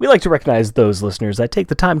 We like to recognize those listeners that take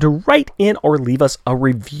the time to write in or leave us a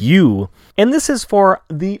review. And this is for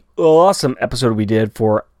the awesome episode we did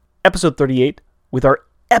for episode 38 with our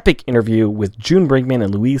epic interview with June Brigman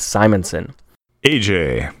and Louise Simonson.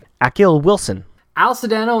 AJ. Akil Wilson. Al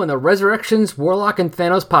Sedano and the Resurrections, Warlock, and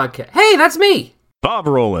Thanos podcast. Hey, that's me! Bob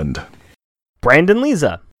Roland. Brandon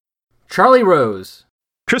Leza. Charlie Rose.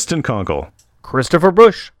 Kristen Conkle. Christopher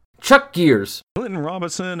Bush. Chuck Gears. Clinton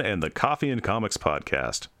Robinson and the Coffee and Comics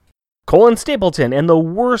podcast. Colin Stapleton and the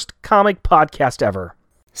worst comic podcast ever.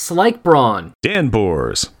 Slike Braun. Dan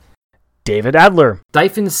Bors. David Adler.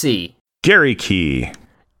 Dyphon C. Gary Key.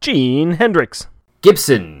 Gene Hendricks.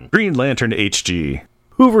 Gibson. Green Lantern HG.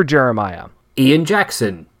 Hoover Jeremiah. Ian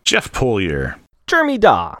Jackson. Jeff Polier. Jeremy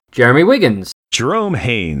Daw. Jeremy Wiggins. Jerome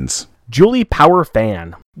Haynes. Julie Power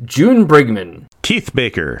Fan. June Brigman. Keith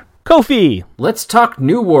Baker. Kofi. Let's Talk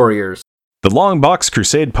New Warriors. The Long Box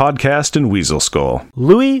Crusade podcast and Weasel Skull.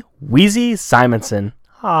 Louis Wheezy Simonson.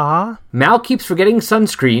 Ah. Mal keeps forgetting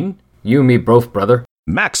sunscreen. You and me both, brother.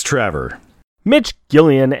 Max Traver. Mitch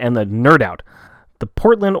Gillian and the Nerd Out. The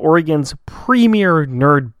Portland, Oregon's premier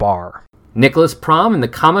nerd bar. Nicholas Prom and the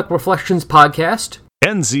Comic Reflections podcast.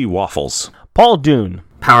 NZ Waffles. Paul Dune.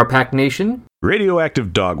 Power Pack Nation.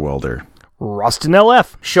 Radioactive Dog Welder. Rustin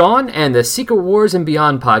LF. Sean and the Secret Wars and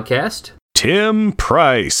Beyond podcast. Tim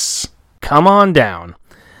Price. Come on down.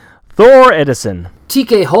 Thor Edison.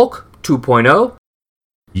 TK Hulk 2.0.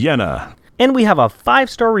 Yenna. And we have a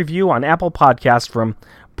 5-star review on Apple Podcasts from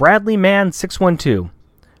Bradley Man 612.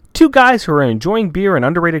 Two guys who are enjoying beer and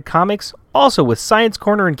underrated comics, also with Science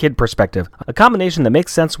Corner and Kid Perspective, a combination that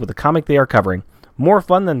makes sense with the comic they are covering. More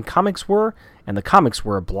fun than comics were, and the comics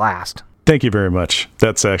were a blast. Thank you very much.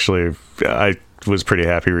 That's actually, I was pretty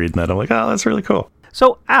happy reading that. I'm like, oh, that's really cool.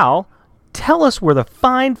 So, Al, tell us where the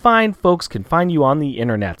fine folks can find you on the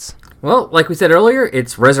internets. Well, like we said earlier,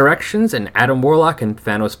 it's Resurrections and Adam Warlock and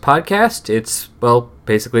Thanos podcast.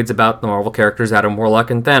 Basically it's about the Marvel characters Adam Warlock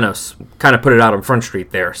and Thanos. Kind of put it out on Front Street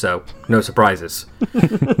there, so no surprises.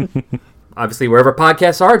 Obviously, wherever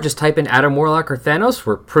podcasts are, just type in Adam Warlock or Thanos.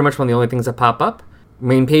 We're pretty much one of the only things that pop up.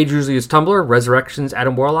 Main page usually is Tumblr,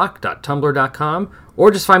 resurrectionsadamwarlock.tumblr.com, or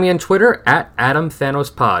just find me on Twitter at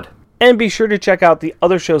AdamThanosPod. And be sure to check out the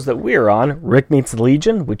other shows that we're on, Rick Meets the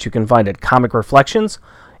Legion, which you can find at Comic Reflections,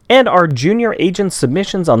 and our junior agent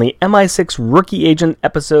submissions on the MI6 Rookie Agent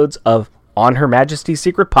episodes of On Her Majesty's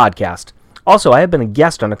Secret Podcast. Also, I have been a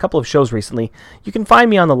guest on a couple of shows recently. You can find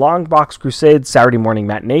me on the Long Box Crusade Saturday morning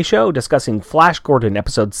matinee show discussing Flash Gordon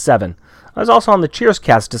episode 7. I was also on the Cheers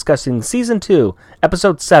cast discussing season 2,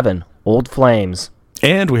 episode 7, Old Flames.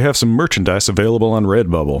 And we have some merchandise available on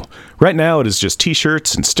Redbubble. Right now it is just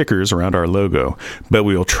t-shirts and stickers around our logo, but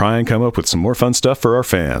we will try and come up with some more fun stuff for our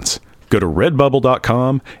fans. Go to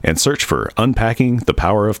redbubble.com and search for Unpacking the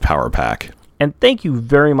Power of Power Pack. And thank you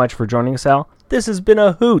very much for joining us, Al. This has been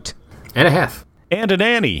a hoot. And a half. And an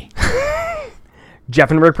Annie.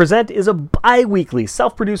 Jeff and Rick Present is a bi-weekly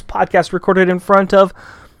self-produced podcast recorded in front of,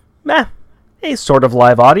 a sort of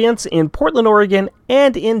live audience in Portland, Oregon,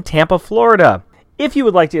 and in Tampa, Florida. If you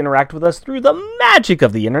would like to interact with us through the magic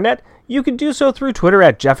of the internet, you can do so through Twitter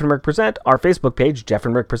at Jeff and Rick Present, our Facebook page, Jeff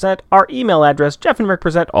and Rick Present, our email address,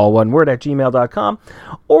 jeffandrickpresent, all one word, @gmail.com,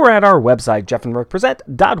 or at our website,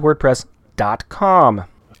 jeffandrickpresent.wordpress.com.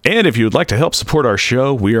 And if you would like to help support our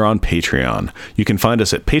show, we are on Patreon. You can find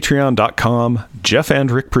us at patreon.com, Jeff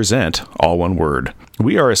and Rick Present, all one word.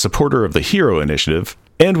 We are a supporter of the Hero Initiative,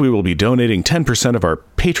 And we will be donating 10% of our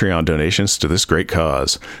Patreon donations to this great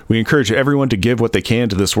cause. We encourage everyone to give what they can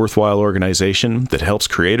to this worthwhile organization that helps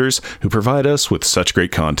creators who provide us with such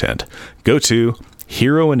great content. Go to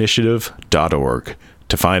heroinitiative.org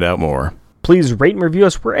to find out more. Please rate and review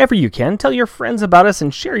us wherever you can. Tell your friends about us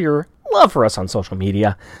and share your love for us on social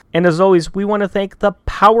media. And as always, we want to thank the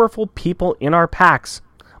powerful people in our packs.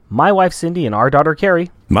 My wife Cindy and our daughter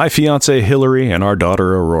Carrie. My fiancée Hillary and our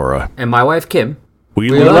daughter Aurora. And my wife Kim. We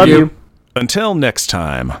love you. Until next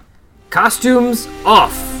time. Costumes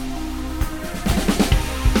off.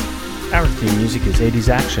 Our theme music is 80s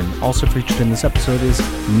Action. Also featured in this episode is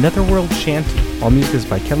Netherworld Shanty. All music is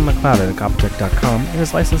by Kevin MacLeod at Incompetech.com and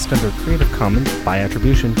is licensed under Creative Commons by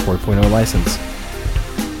Attribution 4.0 license.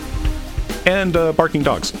 And barking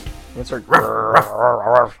dogs. That's our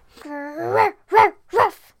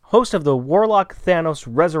host of the Warlock Thanos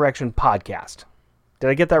Resurrection podcast. Did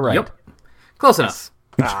I get that right? Yep. Close enough.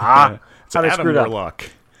 It's How they Adam screwed up.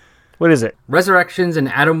 Warlock. What is it? Resurrections and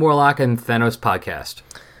Adam Warlock and Thanos podcast.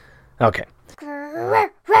 Okay.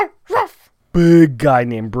 Big guy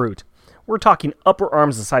named Brute. We're talking upper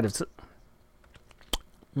arms the size of...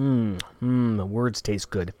 the words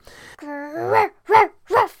taste good.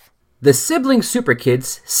 The sibling super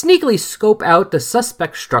kids sneakily scope out the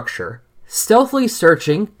suspect structure, stealthily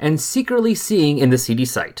searching and secretly seeing in the seedy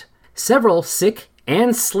site. Several sick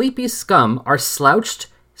and sleepy scum are slouched,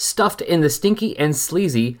 stuffed in the stinky and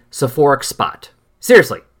sleazy Sephoric spot.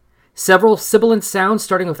 Seriously, several sibilant sounds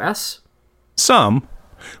starting with S? Some.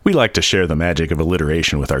 We like to share the magic of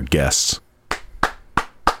alliteration with our guests.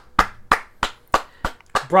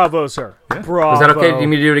 Bravo, sir. Bravo. Was that okay? Do you need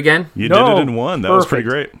me to do it again? You No. did it in one. That was pretty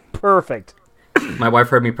great. Perfect. My wife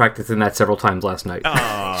heard me practicing that several times last night.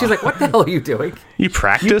 She's like, what the hell are you doing? You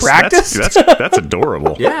practiced? practiced? That's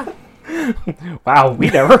adorable. Yeah. Wow, we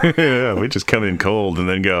never. Yeah, we just come in cold and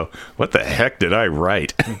then go, what the heck did I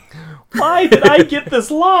write? Why did I get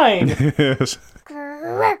this line? Yes.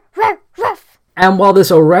 And while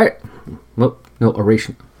this oration.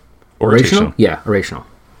 Orational. Yeah, orational.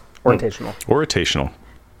 Orientational. Orational.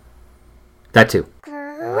 That too.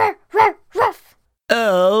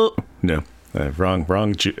 Oh. No. Wrong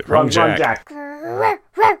Jack.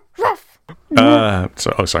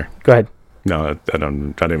 Sorry. Go ahead. No, I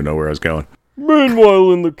don't even know where I was going.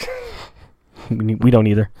 Meanwhile, in the... we don't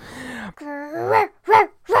either.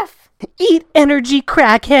 Eat energy,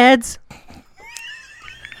 crackheads.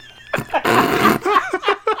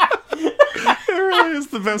 It really is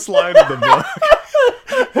the best line of the book.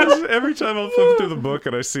 Every time I flip through the book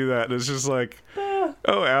and I see that, it's just like,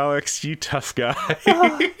 oh, Alex, you tough guy.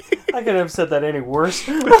 I couldn't have said that any worse.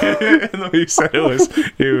 And the way you said it was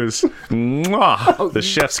mwah, the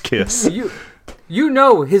chef's kiss. You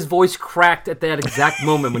know his voice cracked at that exact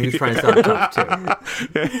moment when he was trying to sound tough too.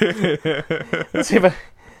 Let's see if I...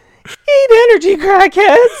 Eat energy,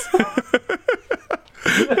 crackheads.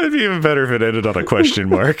 It'd be even better if it ended on a question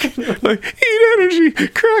mark. Like, eat energy,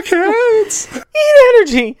 crackheads. Eat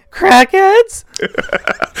energy, crackheads.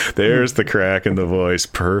 There's the crack in the voice.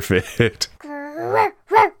 Perfect.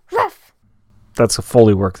 That's a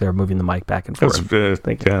Foley work there, moving the mic back and forth.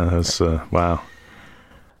 Thank you. Yeah, that's, wow.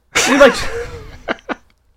 We'd like to...